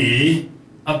jamii.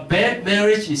 A bad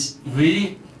marriage is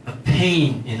really a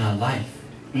pain in our life.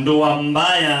 Ndoa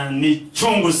mbaya ni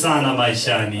chungu sana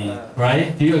maishani.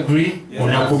 Right? Do you agree?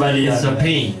 Unakubaliana? It's a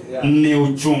pain. Ni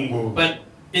uchungu. But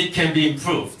it can be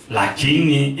improved.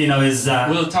 Lakini inaweza,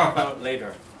 We'll talk about it later.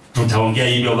 tutaongea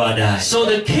hivyo baadaye. So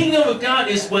the kingdom of God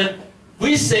is when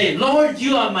we say, Lord,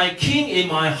 you are my king in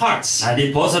my heart. Na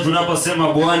ndiposa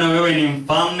tunaposema Bwana wewe ni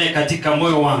mfalme katika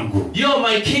moyo wangu. You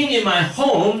are my king in my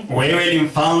home. Wewe ni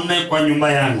mfalme kwa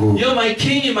nyumba yangu. You are my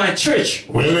king in my church.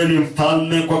 Wewe ni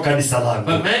mfalme kwa kanisa langu.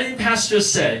 But many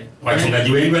pastors say,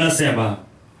 Wachungaji wengi wanasema,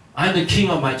 I'm the king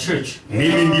of my church.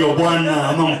 mimi ndio bwana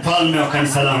ama mfalme wa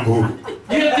kanisa langu.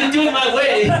 You have to do it my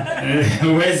way.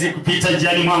 Huwezi kupita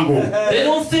njiani mwangu. They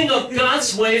don't think of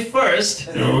God's way first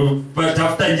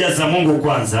Tafuta njia za Mungu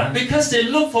kwanza. because they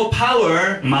look for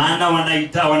power. Maana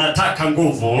wanataka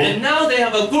nguvu. And now they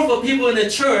have a group of people in the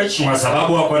church. Kwa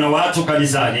sababu wako na watu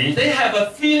kanisani. They have a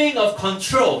feeling of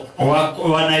control.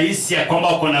 Wanahisi ya kwamba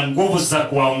wako na nguvu za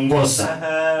kuwaongoza.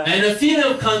 And the feeling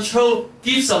of control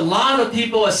gives a lot of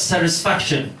people a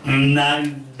satisfaction. Na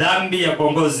dhambi ya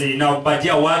kuongozi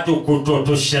inawapatia watu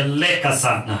kutotosheleka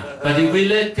sana. But if we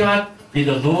let God be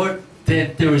the Lord, then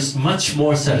there is much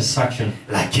more satisfaction.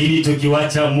 Lakini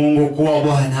tukiwacha Mungu kuwa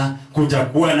Bwana,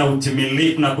 kutakuwa na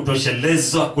utimilifu na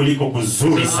kutoshelezwa kuliko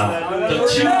kuzuri sana.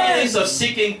 The two meanings of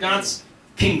seeking God's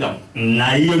kingdom. Na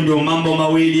hiyo ndio mambo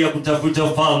mawili ya kutafuta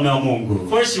ufalme wa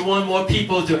Mungu. First, you want more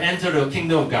people to enter the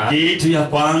kingdom of God. Kitu ya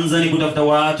kwanza ni kutafuta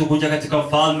watu kuja katika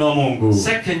ufalme wa Mungu.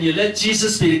 Second, you let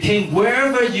Jesus be the king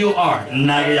wherever you are.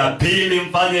 Na ya pili,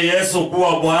 mfanye Yesu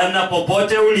kuwa Bwana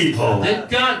popote ulipo. Then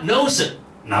God knows it.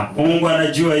 Na Mungu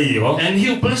anajua hiyo. And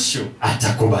He'll bless you.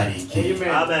 Atakubariki.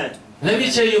 Amen. Let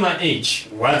me tell you my age.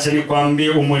 Wacha nikwambie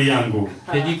umri yangu.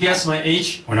 Can you guess my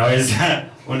age?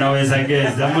 Unaweza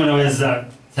geza, ama unaweza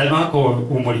sema kwa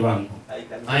umri wangu.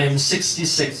 I am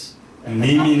 66.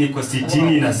 Mimi niko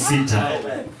 66.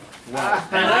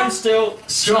 And I'm still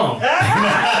strong.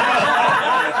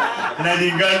 Na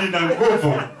ningali na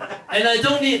nguvu. And I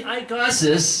don't need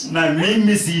eyeglasses. Na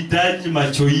mimi sihitaji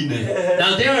macho ine.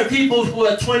 Now there are people who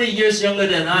are 20 years younger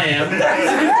than I am.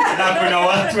 Na kuna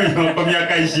watu wenye kwa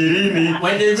miaka 20.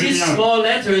 When they read small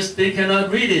letters, they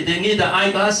cannot read it. They need the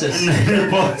eyeglasses.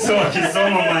 Ndipo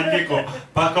wakisoma maandiko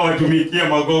paka watumikie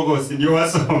magogo ndio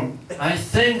wasome. I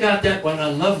thank God that when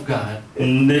I love God,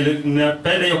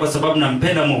 Napenda hiyo kwa sababu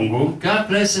nampenda Mungu. God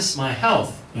blesses my health.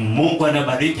 Mungu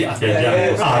anabariki afya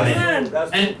yangu. Amen.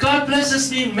 And God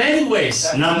blesses me in many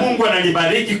ways. Na Mungu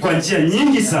ananibariki kwa njia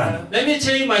nyingi sana. Let me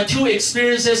tell you my two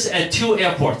experiences at two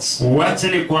airports. Wacha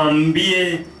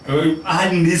nikwambie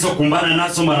hadi nilizokumbana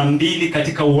nazo mara mbili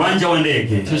katika uwanja wa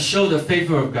ndege. To show the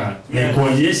favor of God. Ni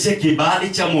kuonyesha kibali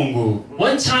cha Mungu.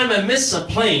 One time I missed a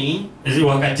plane.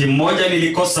 Wakati mmoja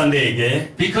nilikosa ndege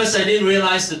Because I didn't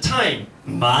realize the time.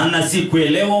 Maana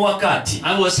sikuelewa wakati.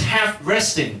 I was half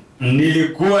resting.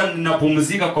 Nilikuwa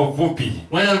ninapumzika kwa ufupi.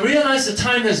 When I realized the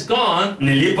time has gone,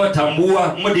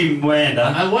 nilipotambua muda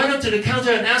umeenda, I went up to the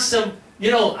counter and asked them, you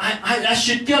know, I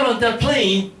should get on that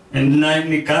plane. Na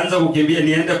nikaanza kukimbia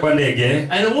niende kwa ndege.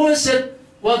 And the woman said,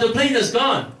 well, the plane is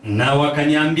gone. Na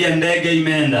wakaniambia ndege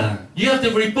imeenda. You have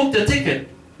to rebook the ticket.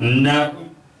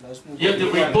 You have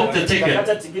to rebook the ticket.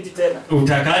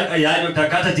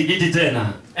 Utakata tikiti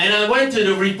tena. And I went to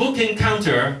the rebooking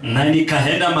counter. Na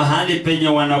nikaenda mahali penye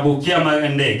wanabukia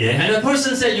ndege. And the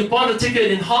person said, you bought a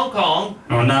ticket in Hong Kong.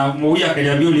 Na huyu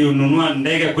akaniambia ulinunua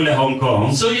ndege kule Hong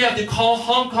Kong. So you have to call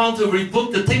Hong Kong to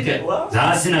rebook the ticket.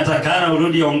 Sasa natakana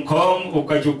urudi Hong Kong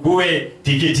ukachukue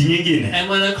tiketi nyingine. And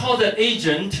when I called the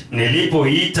agent,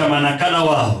 nilipoita manakala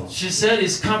wao, she said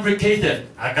it's complicated.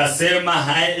 Akasema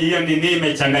hiyo nini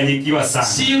imechanganyika. umechanganyikiwa sana.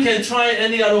 See, you can try it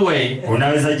any other way.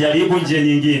 Unaweza jaribu njia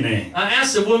nyingine. I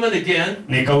asked the woman again.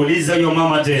 Nikauliza huyo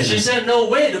mama tena. She said, no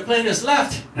way, the plane has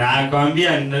left. Na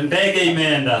akamwambia ndege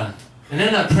imeenda. And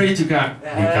then I prayed to God.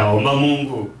 Nikaomba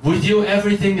Mungu. With you,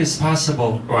 everything is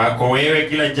possible. Kwako wewe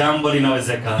kila jambo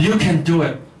linawezekana. You can do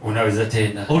it. Unaweza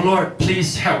tena. Oh Lord,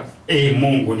 please help.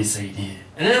 Mungu nisaidie.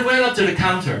 And then I went up to the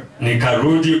counter.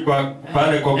 Nikarudi kwa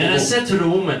pale kwa and I said to the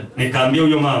woman, nikaambia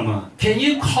huyo mama, can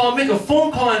you make a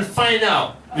phone call and find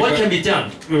out what can be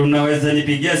done? Unaweza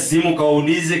nipigia simu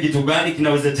kaulize kitu gani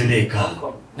kinaweza tendeka.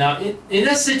 Now, in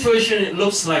that situation, it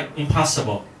looks like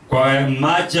impossible. Kwa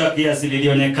macho ya kiasili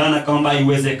ilionekana kama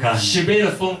haiwezekani. She made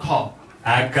a phone call.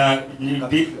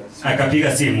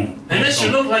 Akapiga simu. And then she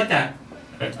looked like that.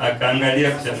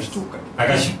 Akaangalia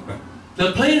akashuka.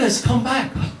 The plane has come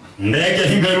back. Ndege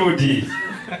imerudi.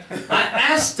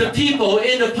 I asked the people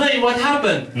in the plane what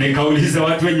happened. Nikauliza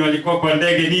watu wenye walikuwa kwa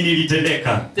ndege nini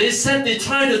ilitendeka. They said they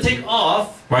tried to take off.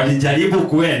 Walijaribu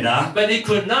kuenda. But they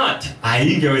could not.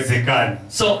 Haingewezekana.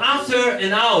 So after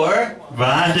an hour,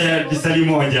 baada ya lisali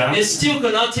moja, it still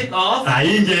could not take off.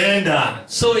 Haingeenda.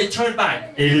 So it turned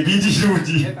back. Ilibidi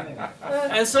rudi.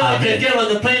 And so I could get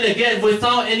on the plane again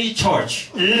without any charge.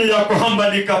 Ili ya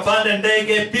kwamba nikapanda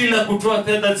ndege bila kutoa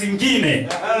fedha zingine.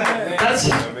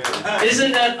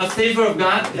 Isn't that a favor of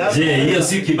God? Je, hiyo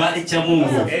si kibali cha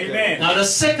Mungu? Amen. Now the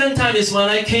second time is when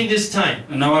I came this time.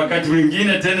 Na wakati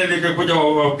mwingine tena nilikuja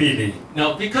wa pili.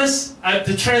 Now because I have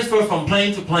to transfer from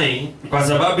plane to plane. Kwa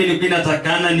sababu ilikuwa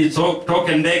inatakana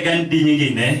nitoke ndege hadi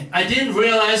nyingine. I didn't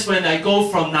realize when I go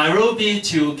from Nairobi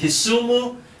to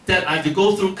Kisumu that I have to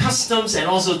go through customs and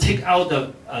also take out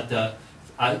the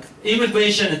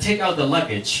immigration and take out the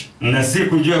luggage. Na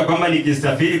sikujua kwamba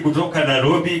nikisafiri kutoka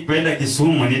Nairobi kwenda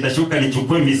Kisumu nitashuka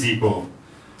nichukue mizigo.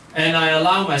 And I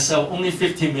allow myself only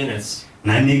 15 minutes.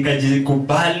 Na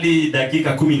nikajikubali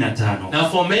dakika 15. Now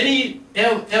for many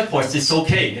airports it's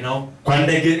okay, you know. Kwa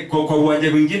ndege kwa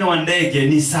uwanja mwingine wa ndege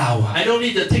ni sawa. I don't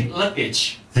need to take luggage.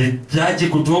 Sitaji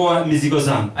kutoa mizigo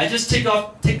zangu. I just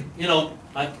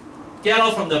get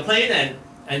off from the plane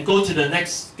and go to the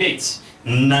next gates.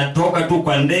 Natoka tu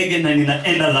kwa ndege na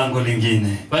ninaenda lango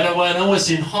lingine. But when I was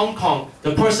in Hong Kong,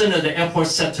 the person at the airport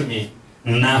said to me,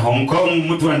 na Hong Kong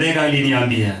mtu wa ndege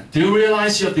aliniambia, do you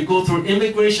realize you have to go through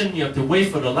immigration, you have to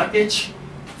wait for the luggage?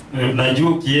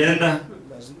 Unajua ukienda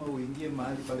lazima uingie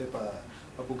mahali pale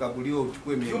pa kukaguliwa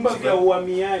uchukue vyumba vya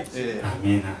uhamiaji.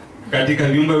 Amina. Katika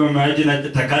vyumba vya uhamiaji na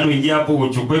takano uingie hapo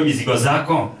uchukue mizigo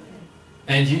zako.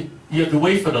 And you have to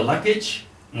wait for the luggage.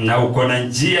 Na uko na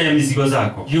njia ya mizigo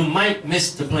zako. You might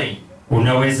miss the plane.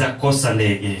 Unaweza kosa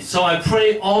ndege. So I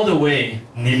pray all the way.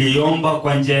 Niliomba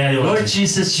kwa njia yote. Lord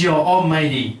Jesus, you are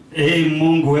almighty.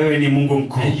 Mungu wewe ni Mungu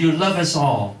mkuu. And you love us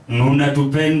all.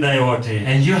 Unatupenda yote.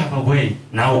 And you have a way.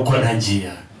 Na uko na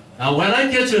njia. Now when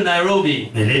I get to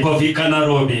Nairobi, nilipofika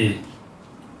Nairobi,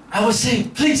 I was saying,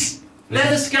 please,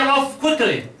 let us get off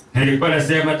quickly. Nilikuwa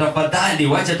nasema tafadhali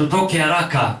wacha tutoke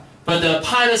haraka. But the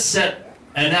pilot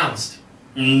announced,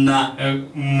 na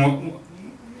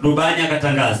rubani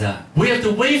akatangaza, we have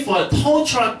to wait for a tow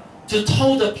truck to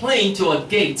tow the plane to a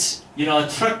gate. You know, a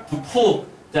truck to pull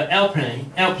the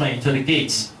airplane to the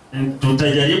gates.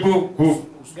 Tutajaribu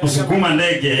kusukuma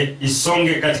ndege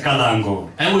isonge katika lango.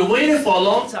 And we waited for a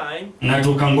long time. Na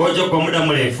tukangoja kwa muda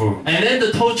mrefu. And then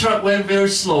the tow truck went very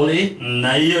slowly.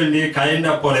 Na hiyo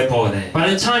nikaenda pole pole.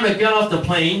 By the time I got off the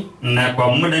plane, na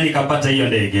kwa muda nikapata hiyo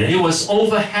ndege, it was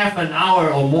over half an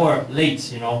hour or more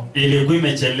late, you know. Ilikuwa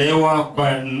imechelewa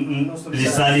kwa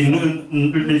lisali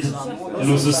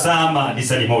nusu saa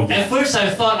lisali moja. At first I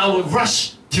thought I would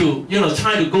rush to,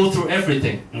 try to go through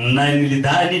everything. Na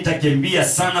nilidhani nitakimbia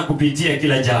sana kupitia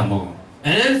kila jambo.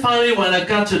 And then finally when I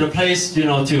got to the place,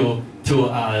 to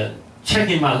check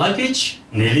in my luggage.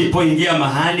 Nilipoingia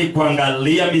mahali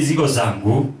kuangalia mizigo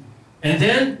zangu. And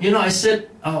then, I said,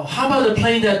 how about the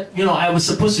plane that, I was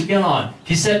supposed to get on?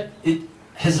 He said, it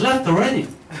has left already.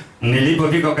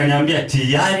 Nilipofika akaniambia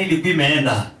tayari ilikuwa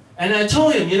imeenda. And I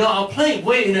told him, our plane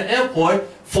wait in the airport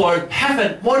for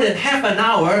more than half an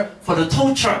hour for the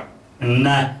tow truck.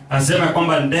 Na asema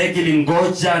kwamba ndege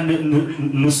ilingoja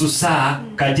nusu saa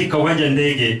katika uwanja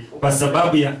ndege kwa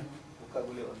sababu ya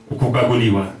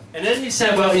kukaguliwa. And then he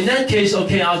said, well, in that case,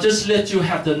 okay, I'll just let you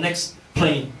have the next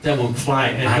plane that will fly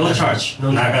and no charge.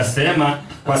 Na akasema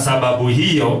kwa sababu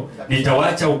hiyo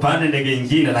nitawacha upande ndege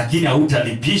nyingine lakini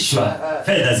hautalipishwa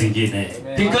fedha zingine.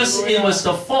 Because it was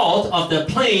the fault of the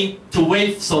plane to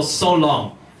wait so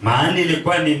long. Maana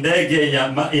ilikuwa ni ndege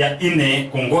ya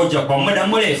kungoja kwa muda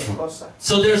mrefu.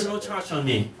 So there's no charge on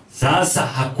me. Sasa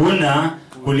hakuna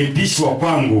kulipishwa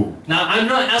kwangu. Now, I'm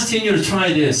not asking you to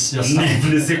try this yourself.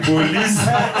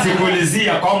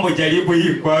 Sikulizia kwamba jaribu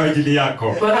hii kwa ajili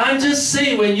yako. But I'm just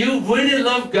saying, when you really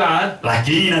love God,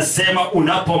 lakini nasema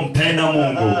unapompenda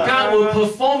Mungu, God will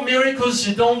perform miracles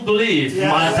you don't believe.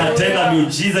 Atatenda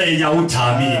miujiza yenye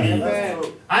hutaamini.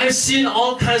 I've seen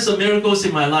all kinds of miracles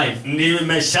in my life.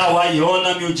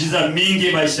 Nimeshawaona miujiza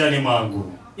mingi maishani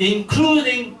mwangu.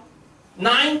 Including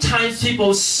 9 times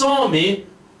people saw me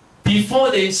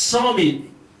before they saw me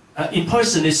in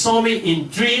person. They saw me in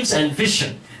dreams and vision.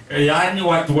 Yani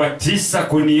watu 9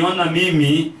 kuniona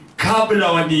mimi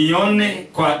kabla wanione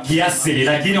kwa kiasili,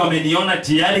 lakini wameniona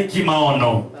tayari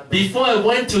kimaono. Before I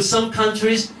went to some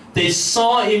countries, they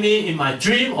saw me in my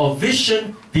dream or vision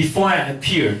before I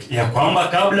appeared. Ya kwamba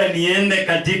kabla niende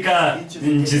katika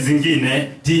nchi zingine,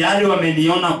 tayari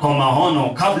wameniona kwa maono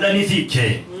kabla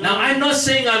nifike. Now, I'm not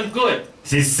saying I'm good.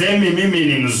 Sisemi mimi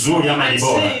ni mzuri ama ni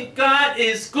bora. I'm saying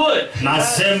God is good.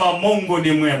 Nasema Mungu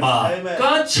ni mwema.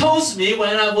 God chose me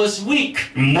when I was weak.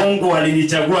 Mungu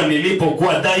alinichagua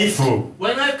nilipokuwa dhaifu.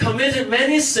 When I committed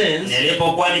many sins.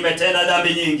 Nilipokuwa nimetenda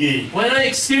dhambi nyingi. When I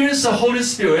experienced the Holy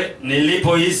Spirit.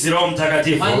 Nilipohisi Roho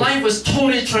Mtakatifu. My life was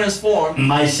totally transformed.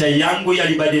 Maisha yangu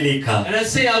yalibadilika. And I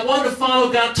say I want to follow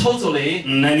God totally.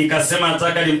 Na nikasema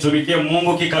nataka nimtumikie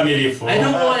Mungu kikamilifu. I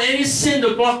don't want any sin to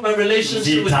block my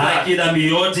relationship with God.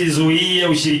 Yote zuie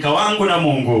ushirika wangu na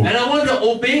Mungu. And I want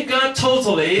to obey God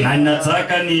totally. Na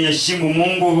nataka niheshimu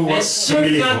Mungu and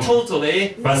serve God totally.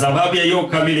 Kwa sababu ya hiyo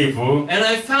kamilifu. And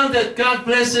I found that God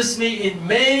blesses me in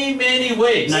many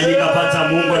ways. Na nikapata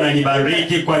Mungu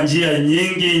ananibariki kwa njia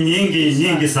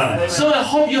nyingi sana. So I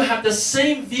hope you have the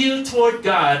same view toward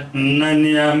God. Na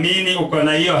niamini uko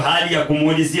na hiyo hali ya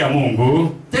kumuulizia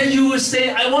Mungu. Then you will say,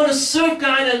 I want to serve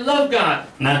God and love God.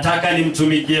 Nataka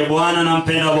nimtumikie Bwana na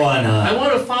mpenda Bwana. I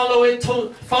want to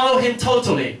follow him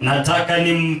totally. Nataka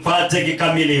nimpate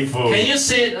kikamilifu. Can you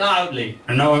say it loudly?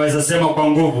 Na waweza sema kwa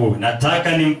nguvu,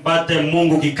 nataka nimpate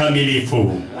Mungu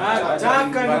kikamilifu.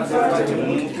 Nataka nimpate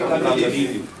Mungu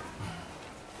kikamilifu.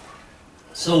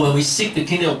 So when we seek the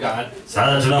kingdom of God,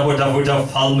 sasa tunapotafuta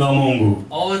ufalme wa Mungu,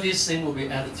 all these things will be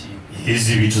added to you.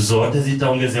 Hizi vitu zote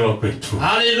zitaongezewa kwetu.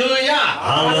 Hallelujah!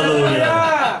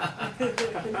 Hallelujah!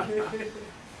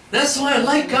 That's why I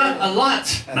like God a lot.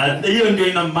 Na hiyo ndio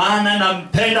ina maana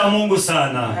nampenda Mungu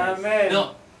sana. Amen. You know,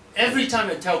 every time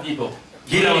I tell people,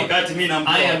 kila wakati mimi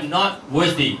I am not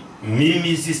worthy.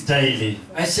 Mimi sistahili.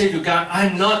 I say to God,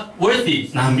 I'm not worthy.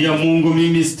 Naambia Mungu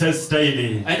mimi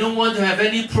sistahili. I don't want to have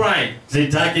any pride.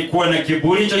 Sitaki kuwa na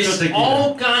kiburi chochote kile. It's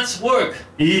all God's work.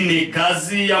 Hii ni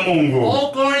kazi ya Mungu.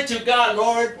 All glory to God,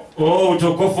 Lord. Oh,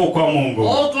 utukufu kwa Mungu.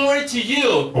 All glory to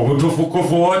you.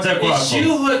 Utukufu wote kwako. It's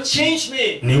you who have changed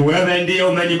me. Ni wewe ndiye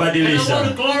umenibadilisha. And I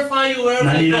want to glorify you wherever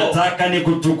I go. Na ninataka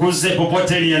nikutukuze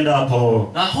popote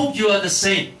niendapo. I hope you are the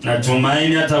same.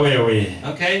 Natumaini hata wewe.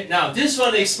 Okay, now this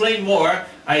one I explain more,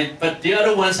 but the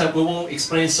other ones I won't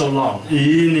explain so long.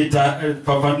 Hii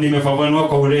nimefafanua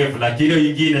kwa urefu, lakini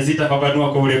nyingine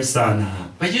sitafafanua kwa urefu sana.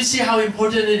 But you see how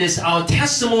important it is. Our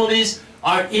testimonies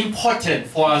are important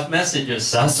for our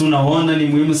messages. Sasa unaona ni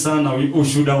muhimu sana,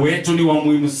 ushuhuda wetu ni wa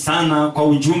muhimu sana kwa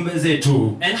ujumbe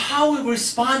zetu. And how we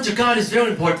respond to God is very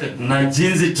important. Na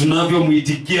jinsi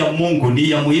tunavyomuitikia Mungu ni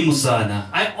ya muhimu sana.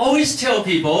 I always tell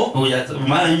people,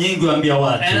 mara nyingi huambia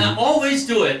watu, and I always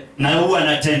do it, na huwa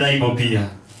natenda hivyo pia.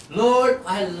 Lord,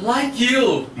 I like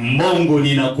you. Mungu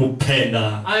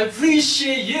ninakupenda. I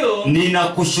appreciate you.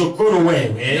 Ninakushukuru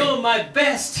wewe. You're my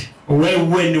best.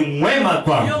 Wewe ni mwema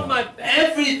kwangu. You're my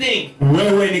everything.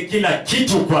 Wewe ni kila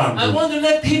kitu kwangu. I want to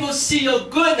let people see your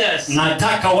goodness.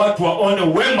 Nataka watu waone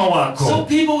wema wako. So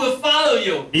people will follow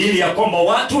you. Ili ya kwamba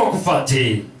watu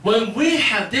wakufuate. When we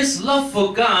have this love for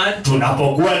God,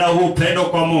 tunapokuwa na upendo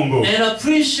kwa Mungu, and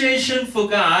appreciation for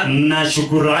God, na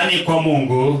shukrani kwa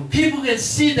Mungu, people can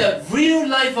see the real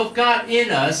life of God in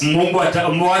us.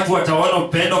 Watu wataona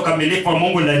upendo kamilifu wa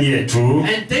Mungu ndani yetu.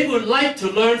 And they would like to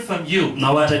learn from you.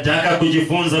 Na watataka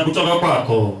kujifunza kutoka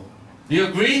kwako. Do you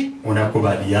agree?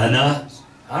 Unakubaliana?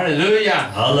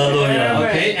 Hallelujah. Hallelujah.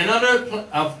 Okay, another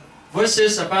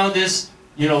verses about this,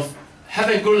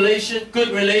 having good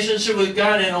relationship with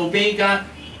God and obeying God,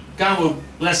 God will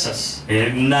bless us.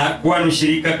 Na kuwa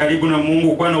mshirika karibu na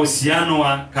Mungu, kuwa na uhusiano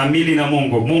wa kamili na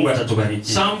Mungu, Mungu atatubariki.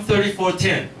 Psalm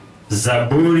 34:10.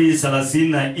 Zaburi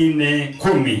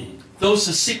 34:10. Those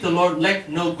who seek the Lord lack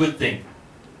no good thing.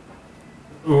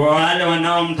 Wale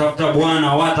wanaomtafuta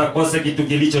Bwana watakosa kitu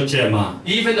kilicho chema.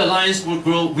 Even the lions will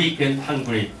grow weak and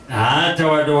hungry. Hata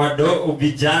wadogo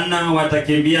vijana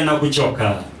watakimbia na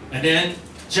kuchoka. And then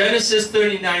Genesis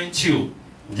 39:2.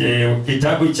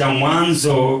 Kitabu cha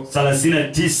Mwanzo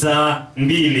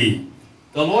 39:2.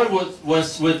 The Lord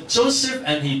was with Joseph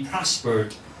and he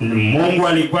prospered. Mungu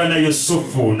alikuwa na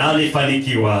Yusufu na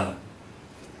alifanikiwa.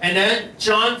 And then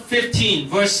John 15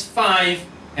 verse 5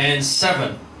 and 7.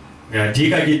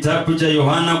 Katika kitabu cha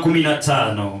Yohana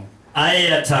 15 aya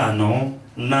ya 5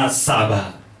 na 7.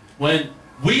 When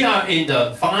we are in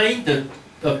the vine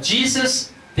of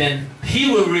Jesus, then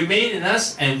he will remain in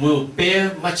us and will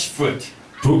bear much fruit.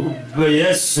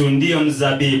 Yesu ndiyo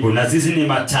mzabibu na sisi ni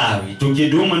matawi.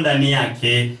 Tukidumu ndani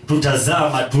yake tutazaa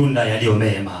matunda yaliyo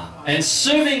mema. And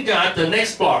serving God, the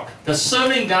next block, the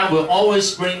serving God will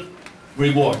always bring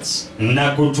rewards.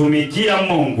 Na kutumikia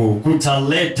Mungu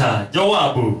kutaleta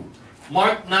jawabu.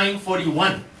 Mark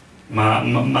 9:41.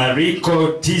 Mariko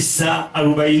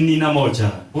 9:41.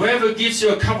 Whoever gives you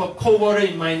a cup of cold water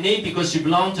in my name because you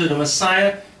belong to the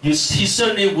Messiah, he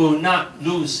certainly will not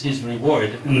lose his reward.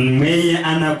 Mwenye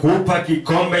anakupa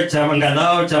kikombe cha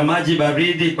angalau cha maji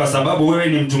baridi kwa sababu wewe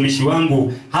ni mtumishi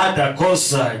wangu, hata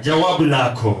kosa jawabu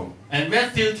lako. And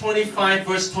Matthew 25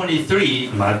 verse 23.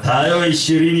 Mathayo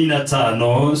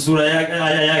 25 sura yake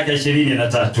aya yake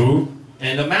 23.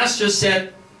 And the master said,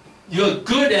 "You are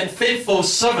good and faithful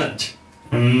servant."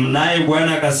 Naye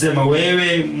Bwana akasema,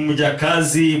 wewe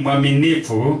mjakazi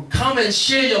mwaminifu, come and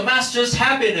share your master's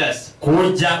happiness.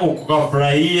 Kuja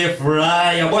ukafurahie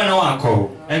furaha ya Bwana wako.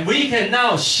 And we can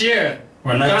now share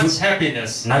God's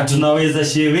happiness. Na tunaweza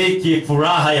shiriki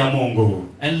furaha ya Mungu.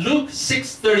 And Luke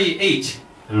 6:38.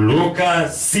 Luka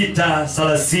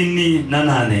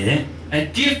 6:38.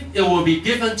 And give, it will be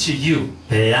given to you.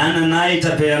 Peana na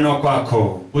itapeanwa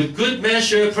kwako. With good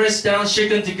measure, pressed down,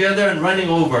 shaken together and running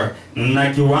over. Na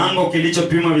kiwango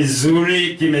kilichopimwa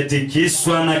vizuri,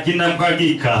 kimetikiswa na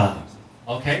kinamwagika.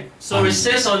 Okay? So it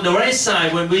says on the right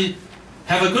side, when we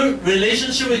have a good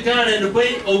relationship with God and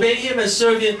obey Him and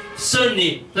serve Him,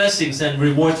 certainly blessings and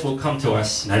rewards will come to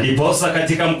us. Na ndiposa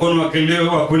katika mkono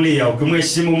wa kulia,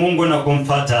 ukimheshimu Mungu na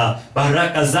kumfuata,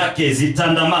 baraka zake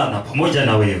zitandamana pamoja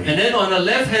na wewe. And then on the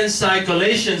left hand side,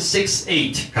 Galatians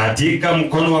 6:8. Katika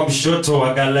mkono wa kushoto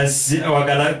wa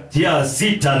Galatia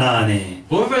 6:8.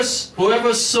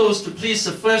 Whoever sows to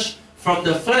please the flesh, from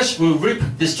the flesh will reap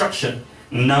destruction.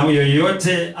 Na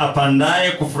yoyote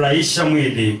apandaye kufurahisha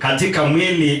mwili, katika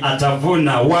mwili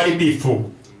atavuna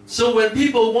uharibifu. So when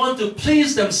people want to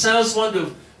please themselves, want to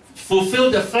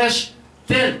fulfill the flesh,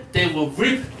 then they will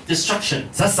reap destruction.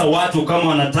 Sasa watu kama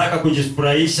wanataka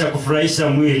kufurahisha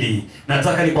mwili,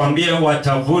 nataka nikwambie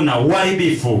watavuna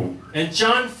uharibifu. And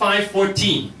John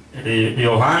 5:14.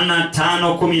 Yohana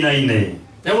 5:14.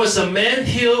 There was a man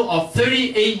healed of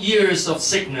 38 years of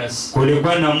sickness.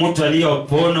 Kulikuwa na mtu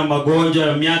aliyopona magonjwa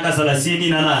ya miaka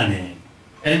 38.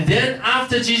 And then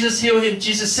after Jesus healed him,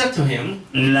 Jesus said to him,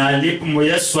 na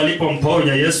Yesu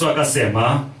alipomponya, Yesu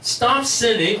akasema, stop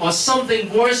sinning or something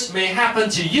worse may happen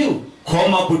to you.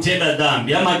 Koma kutenda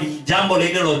dhambi ama jambo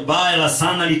lingine baya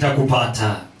sana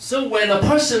litakupata. So when a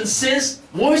person sins,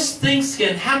 worse things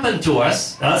can happen to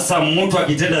us. Sasa mtu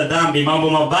akitenda dhambi, mambo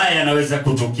mabaya yanaweza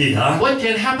kutukia. What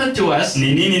can happen to us?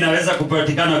 Ni nini inaweza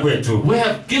kupatikana kwetu? We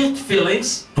have guilt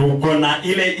feelings. Tuko na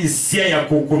ile hisia ya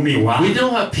kuhukumiwa. We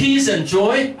don't have peace and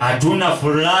joy. Hatuna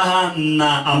furaha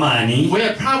na amani. We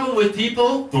have problem with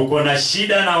people. Tuko na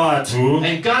shida na watu.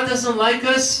 And God doesn't like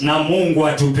us. Na Mungu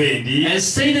hatupendi. And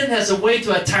Satan has a way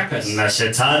to attack us. Na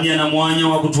shetani ana mwanya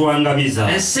wa kutuangamiza.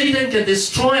 And Satan can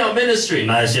destroy our ministry.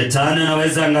 Na shetani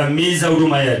anaweza angamiza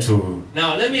huduma yetu.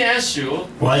 Now let me ask you.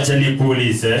 Wacha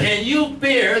nikuulize. Can you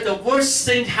bear the worst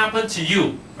thing happen to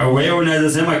you? Wewe unaweza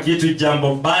sema kitu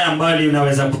jambo baya ambalo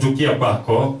linaweza kutukia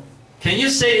kwako? Can you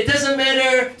say it doesn't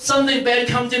matter, something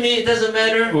bad come to me, it doesn't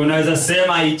matter? Unaweza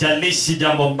sema haijalishi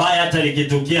jambo baya hata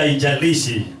likitukia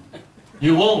haijalishi.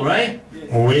 You won't, right?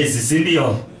 Huwezi, si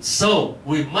ndio? So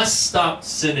we must stop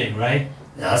sinning, right?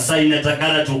 Sasa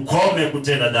inatakana tukome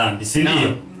kutenda dhambi, si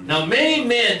ndio? Now many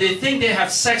men, they think they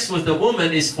have sex with a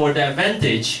woman is for their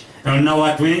advantage. Na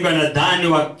watu wengi wanadhani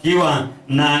wakiwa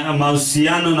na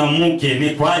mahusiano na mke ni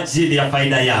kwa ajili ya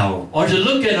faida yao. Or to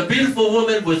look at a beautiful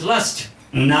woman with lust.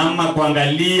 Na ama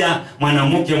kuangalia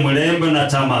mwanamke mrembo na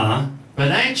tamaa.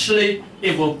 But actually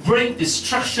it will bring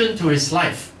destruction to his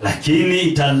life. Lakini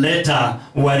italeta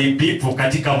uharibifu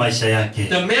katika maisha yake.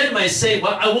 The man might say,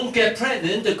 well, I won't get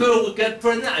pregnant. The girl will get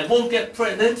pregnant. I won't get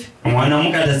pregnant.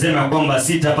 Mwanamke atasema kwamba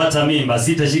sitapata mimba,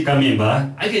 sitashika mimba.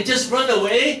 I can just run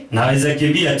away. Naweza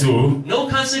kimbia tu. No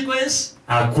consequence.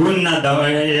 Hakuna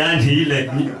yani ile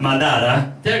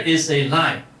madhara. There is a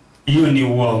lie. Hiyo ni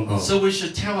uongo. So we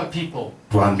should tell our people.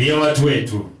 Tuambie watu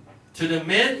wetu. To the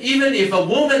men, even if a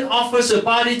woman offers her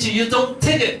body to you, don't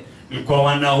take it. kwa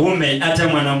wanaume, hata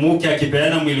mwanamke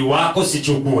akipeana mwili wako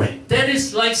sichukue. That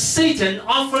is like Satan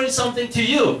offering something to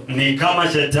you. Ni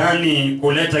kama shetani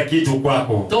kuleta kitu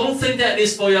kwako. Don't think that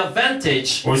is for your advantage.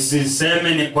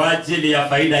 Usiseme ni kwa ajili ya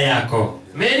faida yako.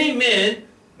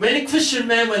 Many Christian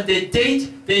men, when they date,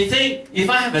 they think if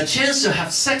I have a chance to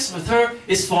have sex with her,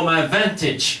 it's for my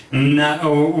advantage. Na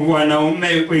wanaume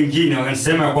wengine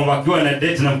wanasema kwamba wakiwa na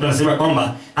date na mtu anasema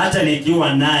kwamba hata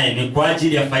nikiwa naye ni kwa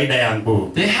ajili ya faida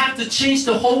yangu. They have to change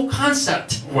the whole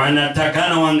concept.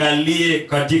 Wanatakana waangalie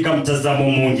katika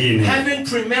mtazamo mwingine. Having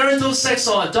premarital sex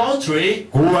or adultery,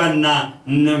 kuwa na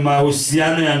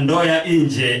mahusiano ya ndoa ya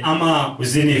nje ama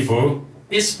uzinifu,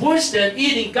 is worse than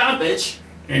eating garbage.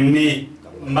 Ni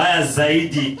mbaya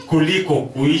zaidi kuliko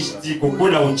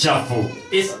kukula uchafu.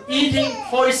 It's eating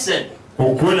poison.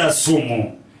 Kukula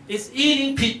sumu. It's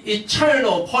eating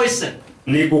eternal poison.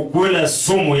 Ni kukula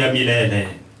sumu ya milele.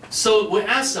 So we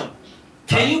ask them,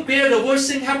 can you bear the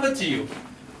worst thing happen to you?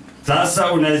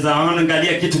 Sasa unaweza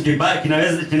angalia kitu kibaya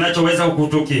kinachoweza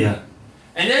kukutukia.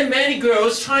 And then many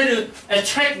girls try to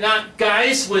attract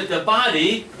guys with the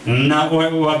body. Na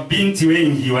wabinti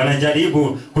wengi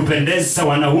wanajaribu kupendeza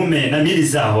wanaume na mili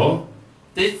zao.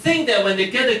 They think that when they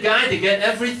get a guy, they get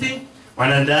everything.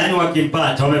 Wanadhani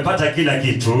wakimpata wamepata kila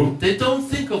kitu. They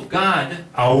don't think of God.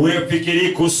 Hawafikiri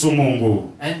kuhusu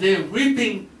Mungu. And they're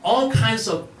reaping all kinds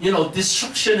of,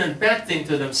 destruction and bad things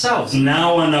to themselves. Na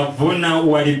wanavuna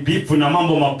uharibifu na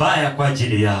mambo mabaya kwa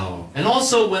ajili yao. And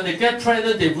also when they get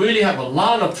pregnant, they really have a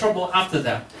lot of trouble after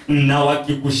that. Na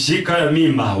wakikushika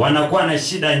mimba wanakuwa na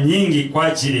shida nyingi kwa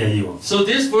ajili ya hiyo. So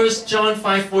this verse John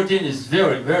 5:14 is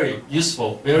very, very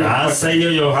useful. Very important. Sasa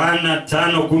hiyo Yohana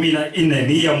 5:14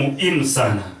 ni ya muhimu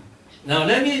sana. Now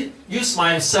let me use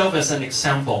myself as an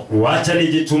example. Wacha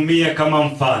nijitumie kama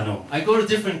mfano. I go to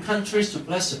different countries to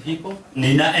bless the people.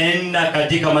 Ninaenda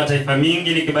katika mataifa mingi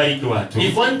nikibariki watu.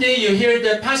 If one day you hear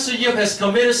that Pastor Yip has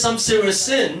committed some serious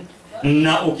sin,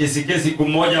 na ukisikia siku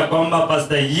moja kwamba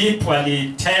Pastor Yip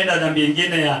alitenda dhambi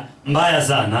nyingine ya mbaya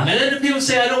sana, and then the people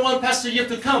say I don't want Pastor Yip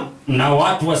to come, na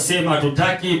watu wasema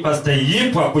tutaki Pastor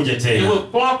Yip akuje tena, you will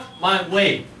block my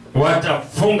way.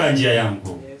 Watafunga njia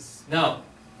yangu.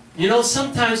 Now,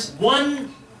 sometimes one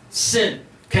sin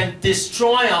can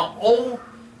destroy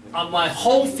my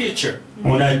whole future.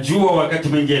 Unajua wakati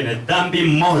mwingine dhambi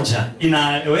moja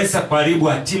inaweza kuharibu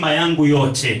hatima yangu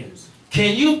yote.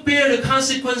 Can you bear the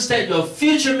consequence that your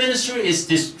future ministry is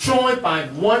destroyed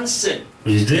by one sin?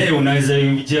 Je, unaweza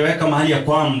jiweka mahali ya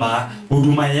kwamba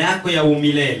huduma yako ya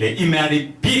umilele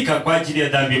imeharibika kwa ajili ya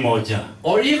dhambi moja?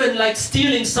 Or even like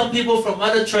stealing some people from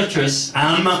other churches.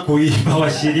 Ama kuiba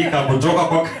washirika kutoka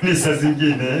kwa kanisa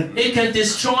zingine. It can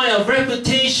destroy a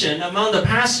reputation among the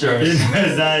pastors.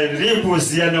 Inaweza haribu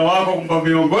uhusiano wako kwa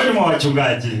miongoni mwa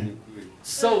wachungaji.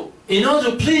 So, in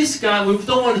order to please God, we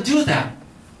don't want to do that.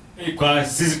 Kwa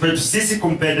sisi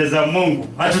kumpendeza Mungu,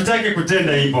 hatutaki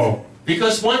kutenda hivyo.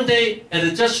 Because one day at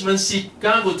the judgment seat,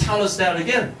 God will tell us that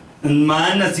again.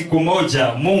 Maana siku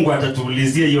moja Mungu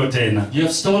atatuulizia hiyo tena. You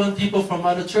have stolen people from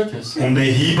other churches.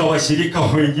 Umeiba washirika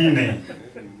wengine.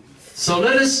 So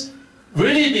let us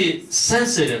really be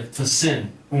sensitive to sin.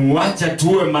 Wacha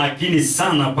tuwe makini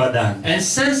sana kwa dhambi. And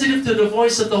sensitive to the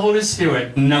voice of the Holy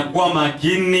Spirit. Na kuwa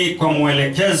makini kwa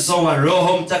mwelekezo wa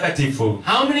Roho Mtakatifu.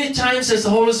 How many times has the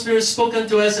Holy Spirit spoken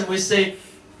to us and we say,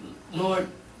 Lord,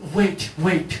 wait.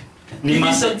 Give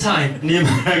me some time. Ni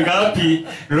mara ngapi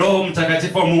Roho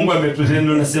Mtakatifu wa Mungu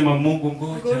ametunena nasema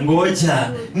Mungu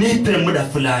ngoja nipe muda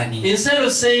fulani. Instead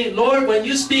of saying, Lord, when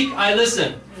you speak, I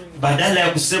listen. Badala ya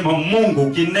kusema Mungu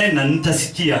ukinena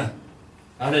nitasikia.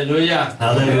 Hallelujah.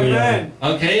 Hallelujah.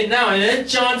 Okay, now and then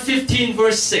John 15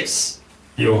 verse 6.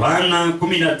 Yohana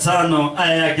 15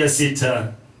 aya yake 6.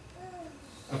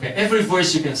 Okay, every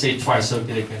verse you can say twice so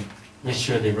they can make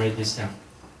sure they write this down.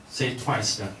 Say it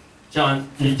twice. John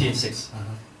 15:6.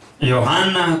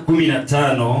 Yohana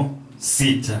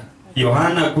 15:6.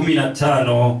 Yohana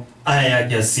 15 aya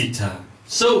yake 6.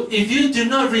 So if you do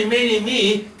not remain in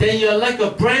me, then you are like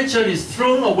a branch that is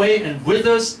thrown away and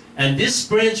withers, and this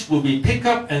branch will be picked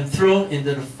up and thrown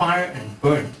into the fire and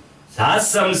burned.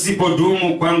 Sasa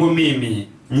msipodumu kwangu mimi,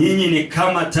 nyinyi ni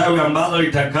kama tawi ambalo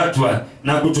litakatwa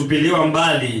na kutupiliwa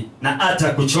mbali na hata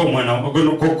kuchomwa na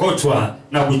kukokotwa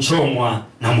na kuchomwa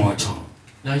na moto.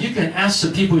 Now you can ask the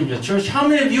people in your church, how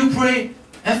many of you pray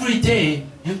every day?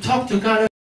 You talk to God,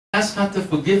 ask God to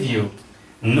forgive you.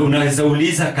 Unaweza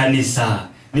uliza kanisa,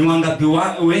 ni wangapi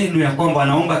wenu ya kwamba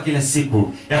wanaomba kila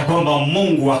siku ya kwamba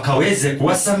Mungu akaweze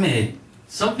kuwasamehe?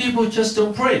 Some people just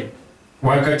don't pray.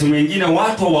 Wakati mwingine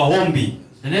watu waombi.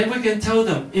 And then we can tell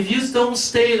them, if you don't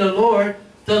stay in the Lord,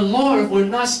 the Lord will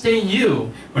not stay in you.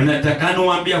 Unatakana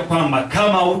uambia kwamba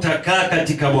kama utakaa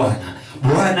katika Bwana,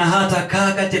 Bwana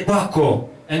hatakaa katika kwako.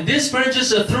 And these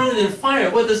branches are thrown in fire.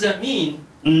 What does that mean?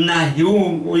 Na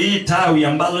hii tawi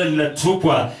ambalo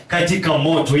linatupwa katika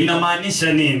moto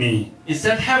inamaanisha nini? Is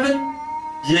that heaven?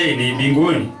 Je, ni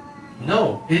mbinguni?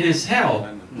 No, it is hell.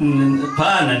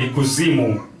 Pana, ni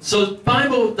kuzimu. So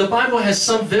the Bible has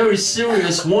some very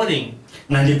serious warning.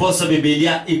 Na ndiposa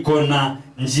Biblia iko na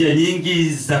njia nyingi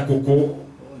za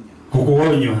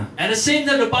kukuonywa. At the same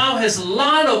time, the Bible has a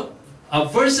lot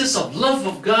of verses of love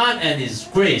of God and His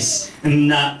grace.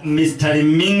 Na mistari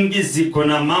mingi ziko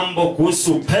na mambo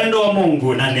kuhusu upendo wa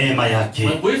Mungu na neema yake.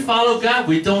 When we follow God,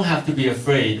 we don't have to be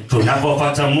afraid.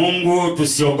 Tunapofuata Mungu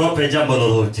tusiogope jambo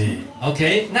lolote.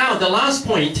 Okay, now the last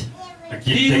point.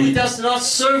 He who does not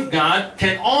serve God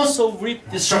can also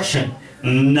reap destruction.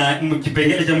 Na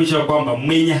kipengele cha mwisho kwamba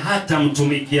mwenye hata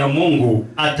mtumikia Mungu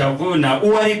atavuna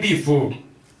uharibifu.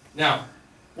 Now,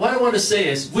 what I want to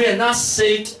say is we are not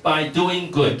saved by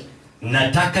doing good.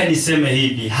 Nataka niseme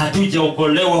hivi,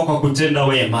 hatujaokolewa kwa kutenda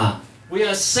wema. We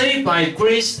are saved by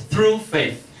grace through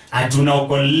faith.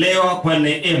 Tunaokolewa kwa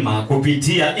neema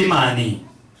kupitia imani.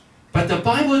 But the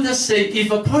Bible does say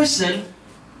if a person,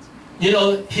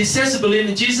 he says to believe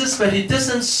in Jesus, but he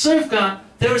doesn't serve God,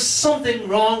 there is something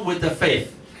wrong with the faith.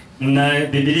 Na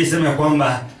Biblia inasema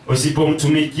kwamba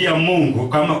usipomtumikia Mungu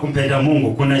kama kumpenda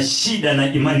Mungu, kuna shida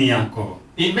na imani yako.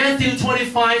 In Matthew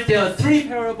 25, there are 3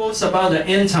 parables about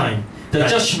the end time, the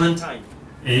judgment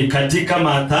time. Katika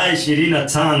Mathayo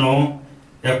 25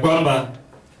 ya kwamba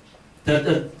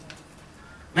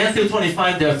Matthew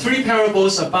 25, there are 3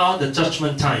 parables about the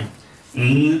judgment time.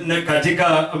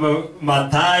 Katika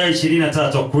Mathayo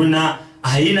 23 kuna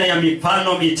aina ya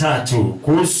mifano mitatu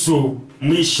kuhusu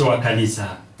mwisho wa kanisa.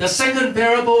 The second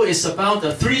parable is about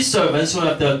the 3 servants who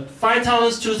have the 5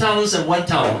 talents, 2 talents, and 1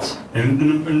 talent.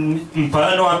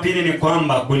 Mfano wa pili ni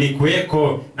kwamba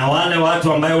kulikuweko na wale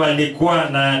watu ambao walikuwa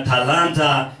na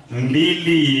talanta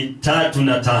 2, 3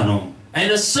 na 5. And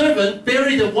the servant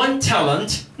buried the 1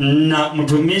 talent. Na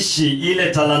mtumishi ile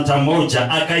talanta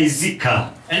moja akaizika.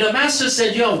 And the master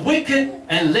said, "You are wicked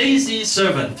and lazy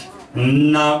servant."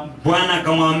 Na Bwana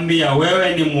akamwambia,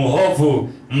 wewe ni muovu,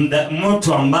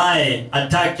 mtu ambaye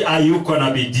hayuko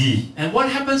na bidii. And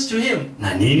what happens to him?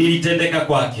 Na nini litendeka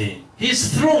kwake?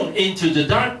 He's thrown into the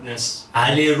darkness.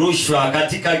 Alirushwa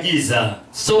katika giza.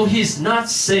 So he's not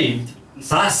saved.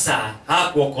 Sasa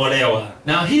hakuokolewa.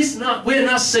 Now we're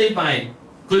not saved by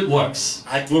good works.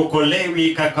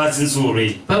 Hatuokolewi kwa kazi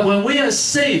nzuri. But when we are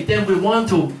saved, then we want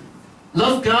to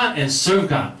love God and serve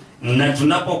God. Na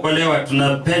tunapokolewa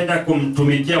tunapenda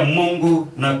kumtumikia Mungu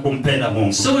na kumpenda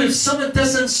Mungu. So if someone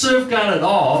doesn't serve God at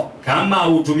all, kama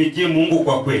utumiki Mungu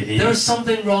kwa kweli, there's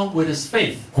something wrong with his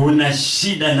faith. Kuna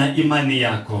shida na imani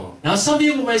yako. Now some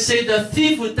people might say the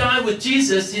thief who died with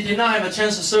Jesus, he did not have a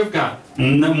chance to serve God.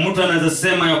 Mtu anaweza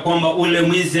sema ya kwamba ule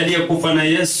mwizi aliyekufa na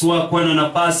Yesu hakuwa na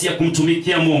nafasi ya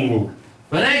kumtumikia Mungu.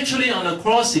 But actually on the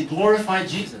cross he glorified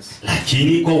Jesus.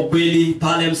 Lakini kwa ukweli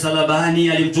pale msalabani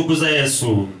alimtukuza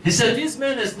Yesu. He said this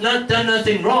man has not done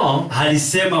nothing wrong.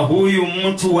 Alisema huyu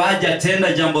mtu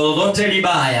hajatenda jambo lolote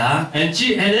libaya. And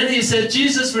then he said,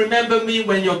 Jesus, remember me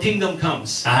when your kingdom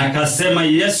comes. Akasema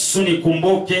Yesu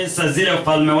nikumbuke saa zile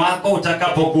ufalme wako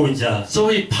utakapokuja. So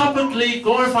he publicly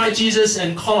glorified Jesus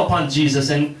and called upon Jesus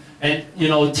and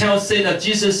say that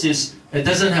Jesus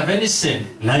doesn't have any sin.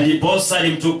 Na ndiposa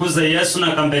alimtukuza Yesu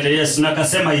na akambele Yesu na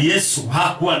akasema Yesu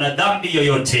hakuwa na dhambi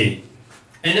yoyote.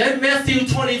 And then Matthew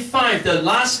 25, the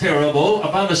last parable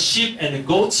about the sheep and the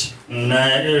goats. Na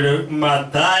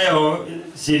Mathayo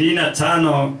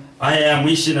 25 aya ya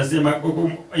mwisho nasema,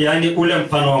 yani ule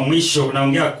mfano wa mwisho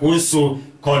unaongea kuhusu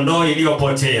kondoo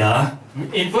iliyopotea.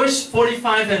 In verse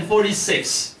 45 and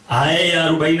 46. Aya ya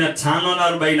 45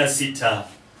 na 46.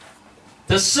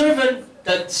 The servant,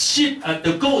 the sheep and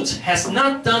the goat has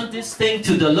not done this thing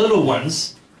to the little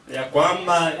ones. Ya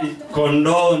kwamba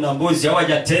kondoo na mbuzi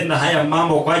hawajatenda haya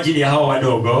mambo kwa ajili ya hao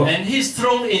wadogo. And he's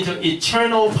thrown into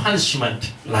eternal punishment.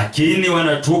 Lakini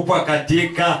wanatupwa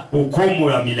katika hukumu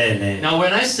ya milele. Now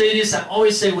when I say this, I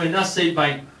always say we're not saved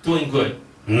by doing good.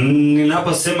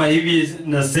 Ninaposema hivi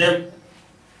nasema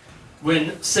we're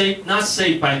not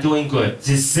saved by doing good.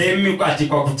 Sisemi ati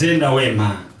kwa kutenda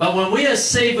wema. But when we are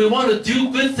saved, we want to do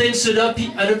good things to the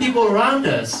other people around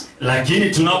us. Lakini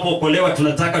tunapookolewa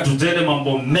tunataka tutende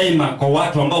mambo mema kwa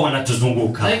watu ambao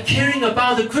wanatuzunguka. Like caring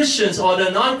about the Christians or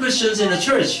the non-Christians in the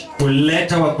church.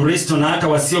 Kuleta Wakristo na hata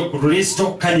wasio Kristo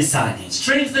kanisani.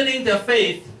 Strengthening their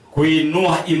faith.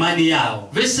 Kuinua imani yao.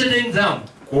 Visiting them.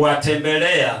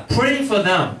 kuwatembelea, praying for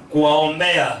them.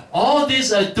 kuwaombea. All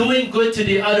these are doing good to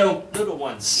the other little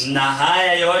ones. Na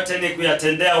haya yote ni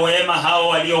kuyatendea wema hao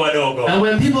walio wadogo. And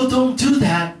when people don't do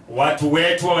that, Watu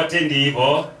wetu hawatendi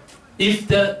hivyo. if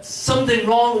there's something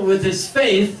wrong with his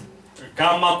faith,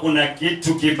 Kama kuna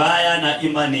kitu kibaya na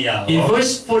imani yao. in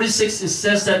verse 46 it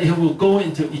says that he will go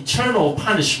into eternal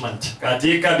punishment.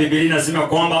 Katika Biblia inasema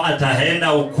kwamba ataenda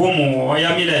hukumu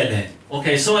ya milele.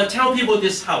 Okay, so I tell people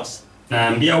this house,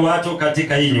 Naambia watu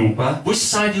katika hii nyumba, which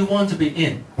side you want to be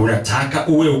in? unataka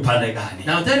uwe upande gani?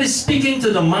 Now that is speaking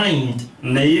to the mind.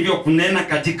 Na hivyo kunena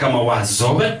katika mawazo.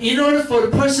 But in order for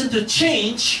the person to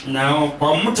change, Na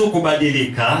kwa mtu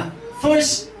kubadilika,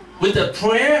 first with the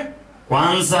prayer,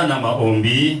 kwanza na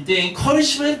maombi the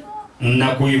encouragement, na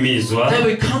kuhimizwa, that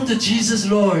we come to Jesus,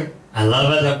 Lord.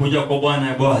 alafu atakuja kwa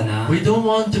Bwana. We don't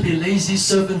want to be lazy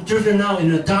servant driven out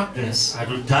in the darkness.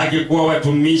 Hatutaki kuwa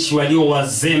watumishi walio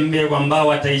wazembe ambao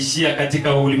wataishia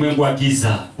katika ulimwengu wa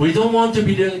giza. We don't want to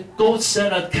be the goats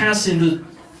that are cast into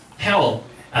hell.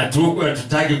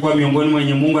 Hatutaki kuwa miongoni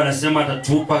mwenye Mungu anasema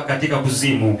atatupa katika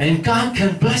kuzimu. And God can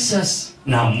bless us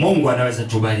Na Mungu anaweza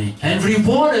tubariki. and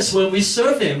reward us when we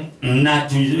serve Him. Na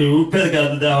tupe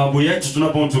thawabu yetu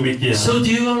tunapomtumikia. So do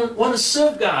you want to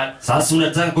serve God? Sasa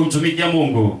unataka kumtumikia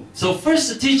Mungu. So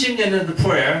first the teaching and then the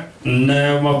prayer.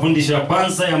 Na mafundisho ya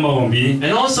kwanza ya maombi. And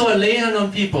also a lay hand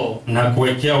on people. Na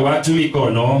kuwekea watu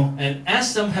mikono. And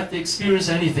ask them have they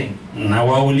experienced anything. Na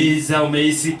wauliza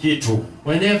umehisi kitu.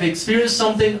 When they have experienced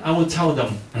something, I will tell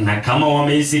them. Na kama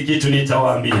wamehisi kitu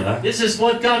nitawaambia. This is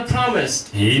what God promised.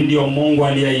 Hii ndio Mungu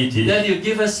aliahidi. That He'll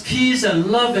give us peace and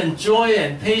love and joy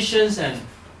and patience and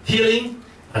healing.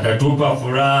 Atatupa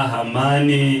furaha,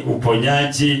 amani,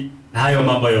 uponyaji na hayo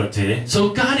mambo yote. So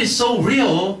God is so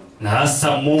real. Na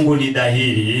hasa Mungu ni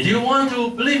dhahiri. Do you want to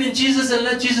believe in Jesus and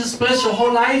let Jesus bless your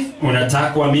whole life? Unataka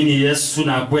kuamini Yesu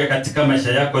na kuwe katika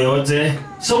maisha yako yote?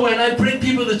 So when I bring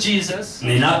people to Jesus,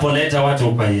 ninapoleta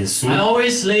watu kwa Yesu, I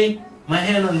always lay my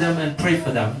hand on them and pray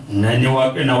for them. na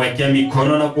nawekea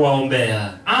mikono na kuwaombea.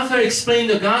 After I explain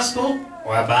the gospel,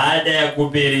 Baada ya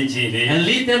kuhubiri Injili and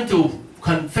lead them to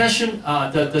confession,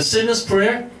 the sinner's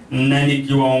prayer, na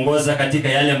nikiwaongoza katika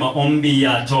yale maombi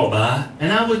ya toba,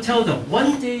 and I will tell them,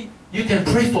 one day you can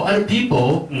pray for other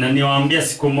people. na niwaambia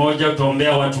siku moja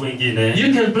utaombea watu wengine.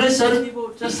 You can bless other people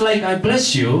just like I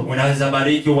bless you. Unaweza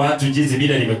bariki watu jinsi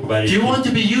vile Do nimekubariki. you want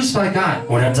to be used by God?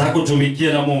 Unataka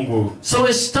kutumikia na Mungu. So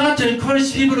I start to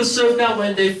encourage people to serve God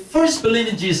when they first believe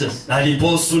in Jesus. Na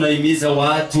ndiposa naimiza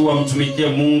watu wamtumikie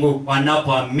Mungu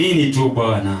wanapoamini tu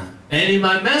Bwana. And in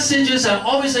my messages, I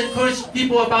always encourage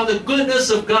people about the goodness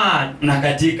of God. Na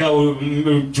katika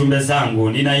ujumbe zangu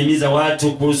ninahimiza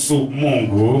watu kuhusu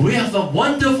Mungu. We have a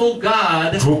wonderful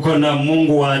God. Tuko na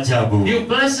Mungu wa ajabu. He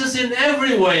blesses us in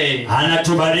every way.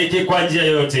 Anatubariki kwa njia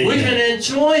yote. We can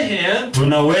enjoy Him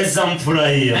Tunaweza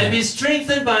mfurahia and be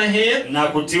strengthened by Him. na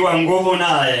kutiwa nguvu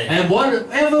naye. And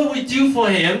whatever we do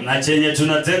for Him, Na chenye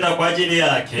tunatenda kwa ajili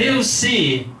yake, He'll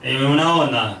see.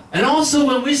 unaona. And also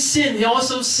when we sin, He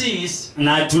also sees.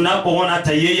 Na tunapoona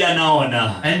hata yeye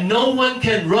anaona. And no one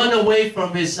can run away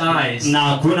from His eyes. Na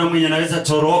hakuna mwenye anaweza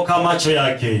toroka macho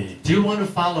yake. Do you want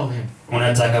to follow Him?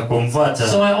 Unataka kumfuata.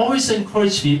 So I always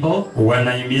encourage people.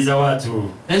 Wanahimiza watu.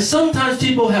 And sometimes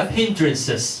people have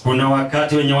hindrances. Kuna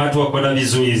wakati wenye watu wako na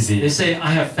vizuizi. They say,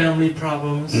 I have family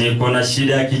problems. Niko na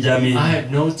shida ya kijamii. I have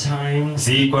no time.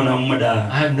 Siko na muda.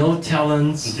 I have no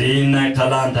talents. Sina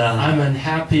talanta. I'm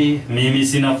unhappy. Mimi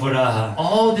sina furaha.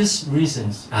 All these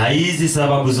reasons. Hizi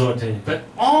sababu zote. But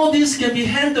all this can be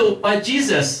handled by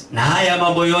Jesus. Na haya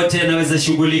mambo yote yanaweza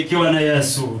shughulikiwa na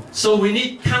Yesu. So we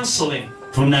need counseling.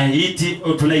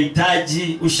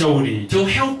 Tunahitaji ushauri to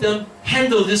help them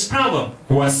handle this problem.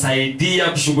 Kuwasaidia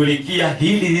kushughulikia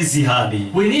hizi hali.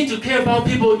 We need to care about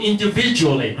people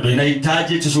individually.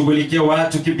 Tunahitaji tushughulikie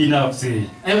watu kibinafsi.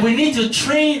 And we need to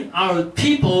train our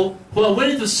people who are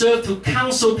willing to serve to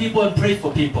counsel people and pray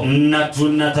for people. Na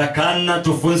tunatakana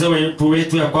tufunze watu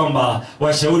wetu ya kwamba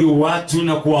washauri watu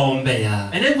na kuwaombea.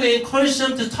 And then we encourage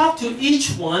them to talk to each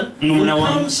one who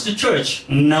comes to church.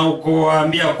 Na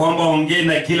kuwaambia kwamba ongee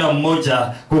na kila mmoja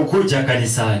kukuja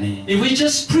kanisani. If we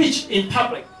just preach in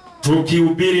public,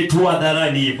 tukihubiri tu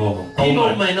hadharani hivyo,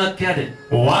 people might not get it.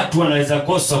 Watu wanaweza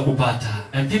kosa kupata.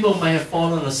 And people might have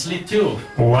fallen asleep too.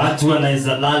 Watu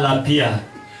wanaweza lala pia.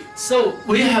 So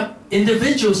we have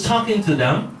individuals talking to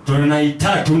them.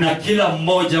 Tuna kila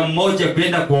mmoja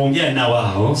kwenda kuongea na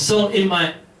wao. So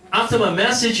after my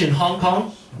message in Hong Kong,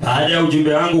 baada ya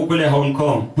ujumbe wangu kule Hong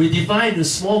Kong, we divide into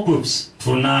small groups.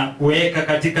 Tunaweka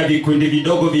katika vikundi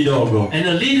vidogo. And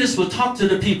the leaders will talk to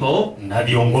the people. Na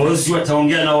viongozi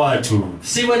wataongea na watu.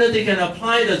 See whether they can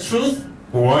apply the truth.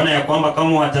 kuona ya kwamba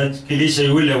kama watakilisha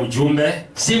yule ujumbe,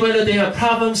 see whether they have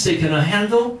problems they can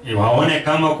handle, waone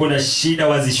kama kuna shida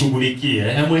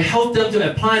wazishughulikie, and we help them to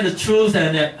apply the truth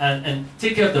and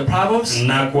take care of the problems,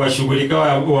 na kuwashughulikia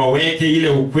waweke ile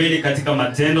ukweli katika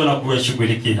matendo na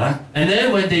kuwashughulikia. And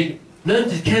then when they learn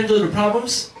to handle the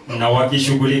problems, na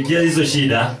wakishughulikia hizo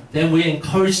shida, then we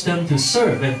encourage them to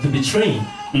serve and to be trained.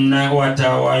 Na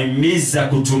watawahimiza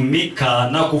kutumika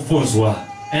na kufunzwa.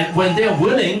 And when they are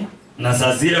willing, na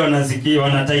saa zile wanasikia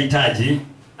wanahitaji,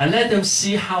 I let them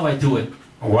see how I do it.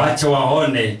 Wacha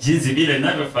waone jinsi vile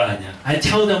ninavyofanya. I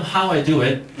tell them how I do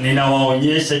it.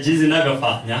 Ninawaonyesha jinsi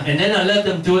ninavyofanya. And then I let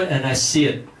them do it and I see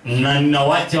it. Na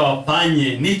ninawacha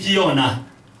wafanye nikiona.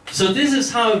 So this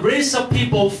is how I raise up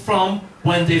people from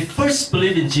when they first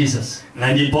believe in Jesus.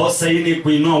 Na ndiposa ili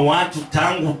kuinua watu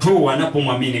tangu tu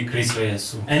wanapomwamini Kristo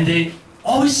Yesu. And they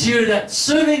always hear that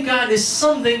serving God is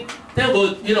something that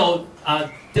will,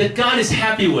 that God is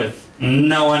happy with.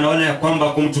 Na wanaona kwamba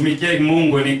kumtumikia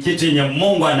Mungu ni kitu yenye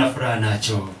Mungu anafurahi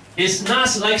nacho. It's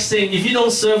not like saying if you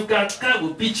don't serve God, God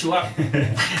will beat you up.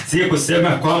 Si kusema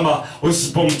kwamba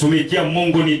usipomtumikia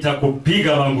Mungu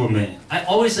nitakupiga mangumi. I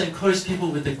always encourage people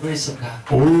with the grace of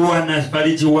God. Huwa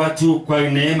nafariji watu kwa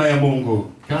neema ya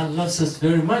Mungu. God loves us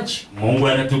very much. Mungu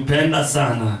anatupenda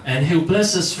sana. And He'll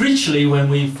bless us richly when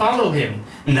we follow Him.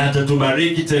 Na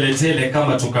atatubariki teletele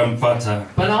kama tukamfuata.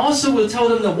 But I also will tell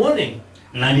them the warning.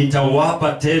 Na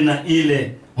nitawapa tena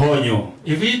ile honyo.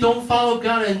 If we don't follow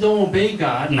God and don't obey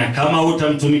God, na kama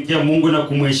utamtumikia Mungu na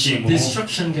kumheshimu,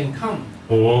 destruction can come.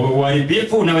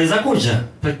 Uharibifu unaweza kuja.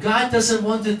 But God doesn't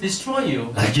want to destroy you.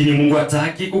 Lakini Mungu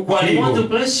hataki kukuharibu. He wants to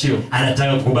bless you.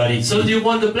 Anataka kukubariki. So do you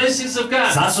want the blessings of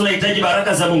God? Sasa unahitaji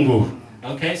baraka za Mungu.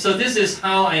 Okay, so this is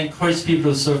how I encourage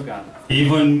people to serve God.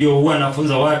 Hivyo ndio huwa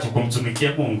nafunza watu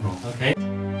kumtumikia Mungu. Okay.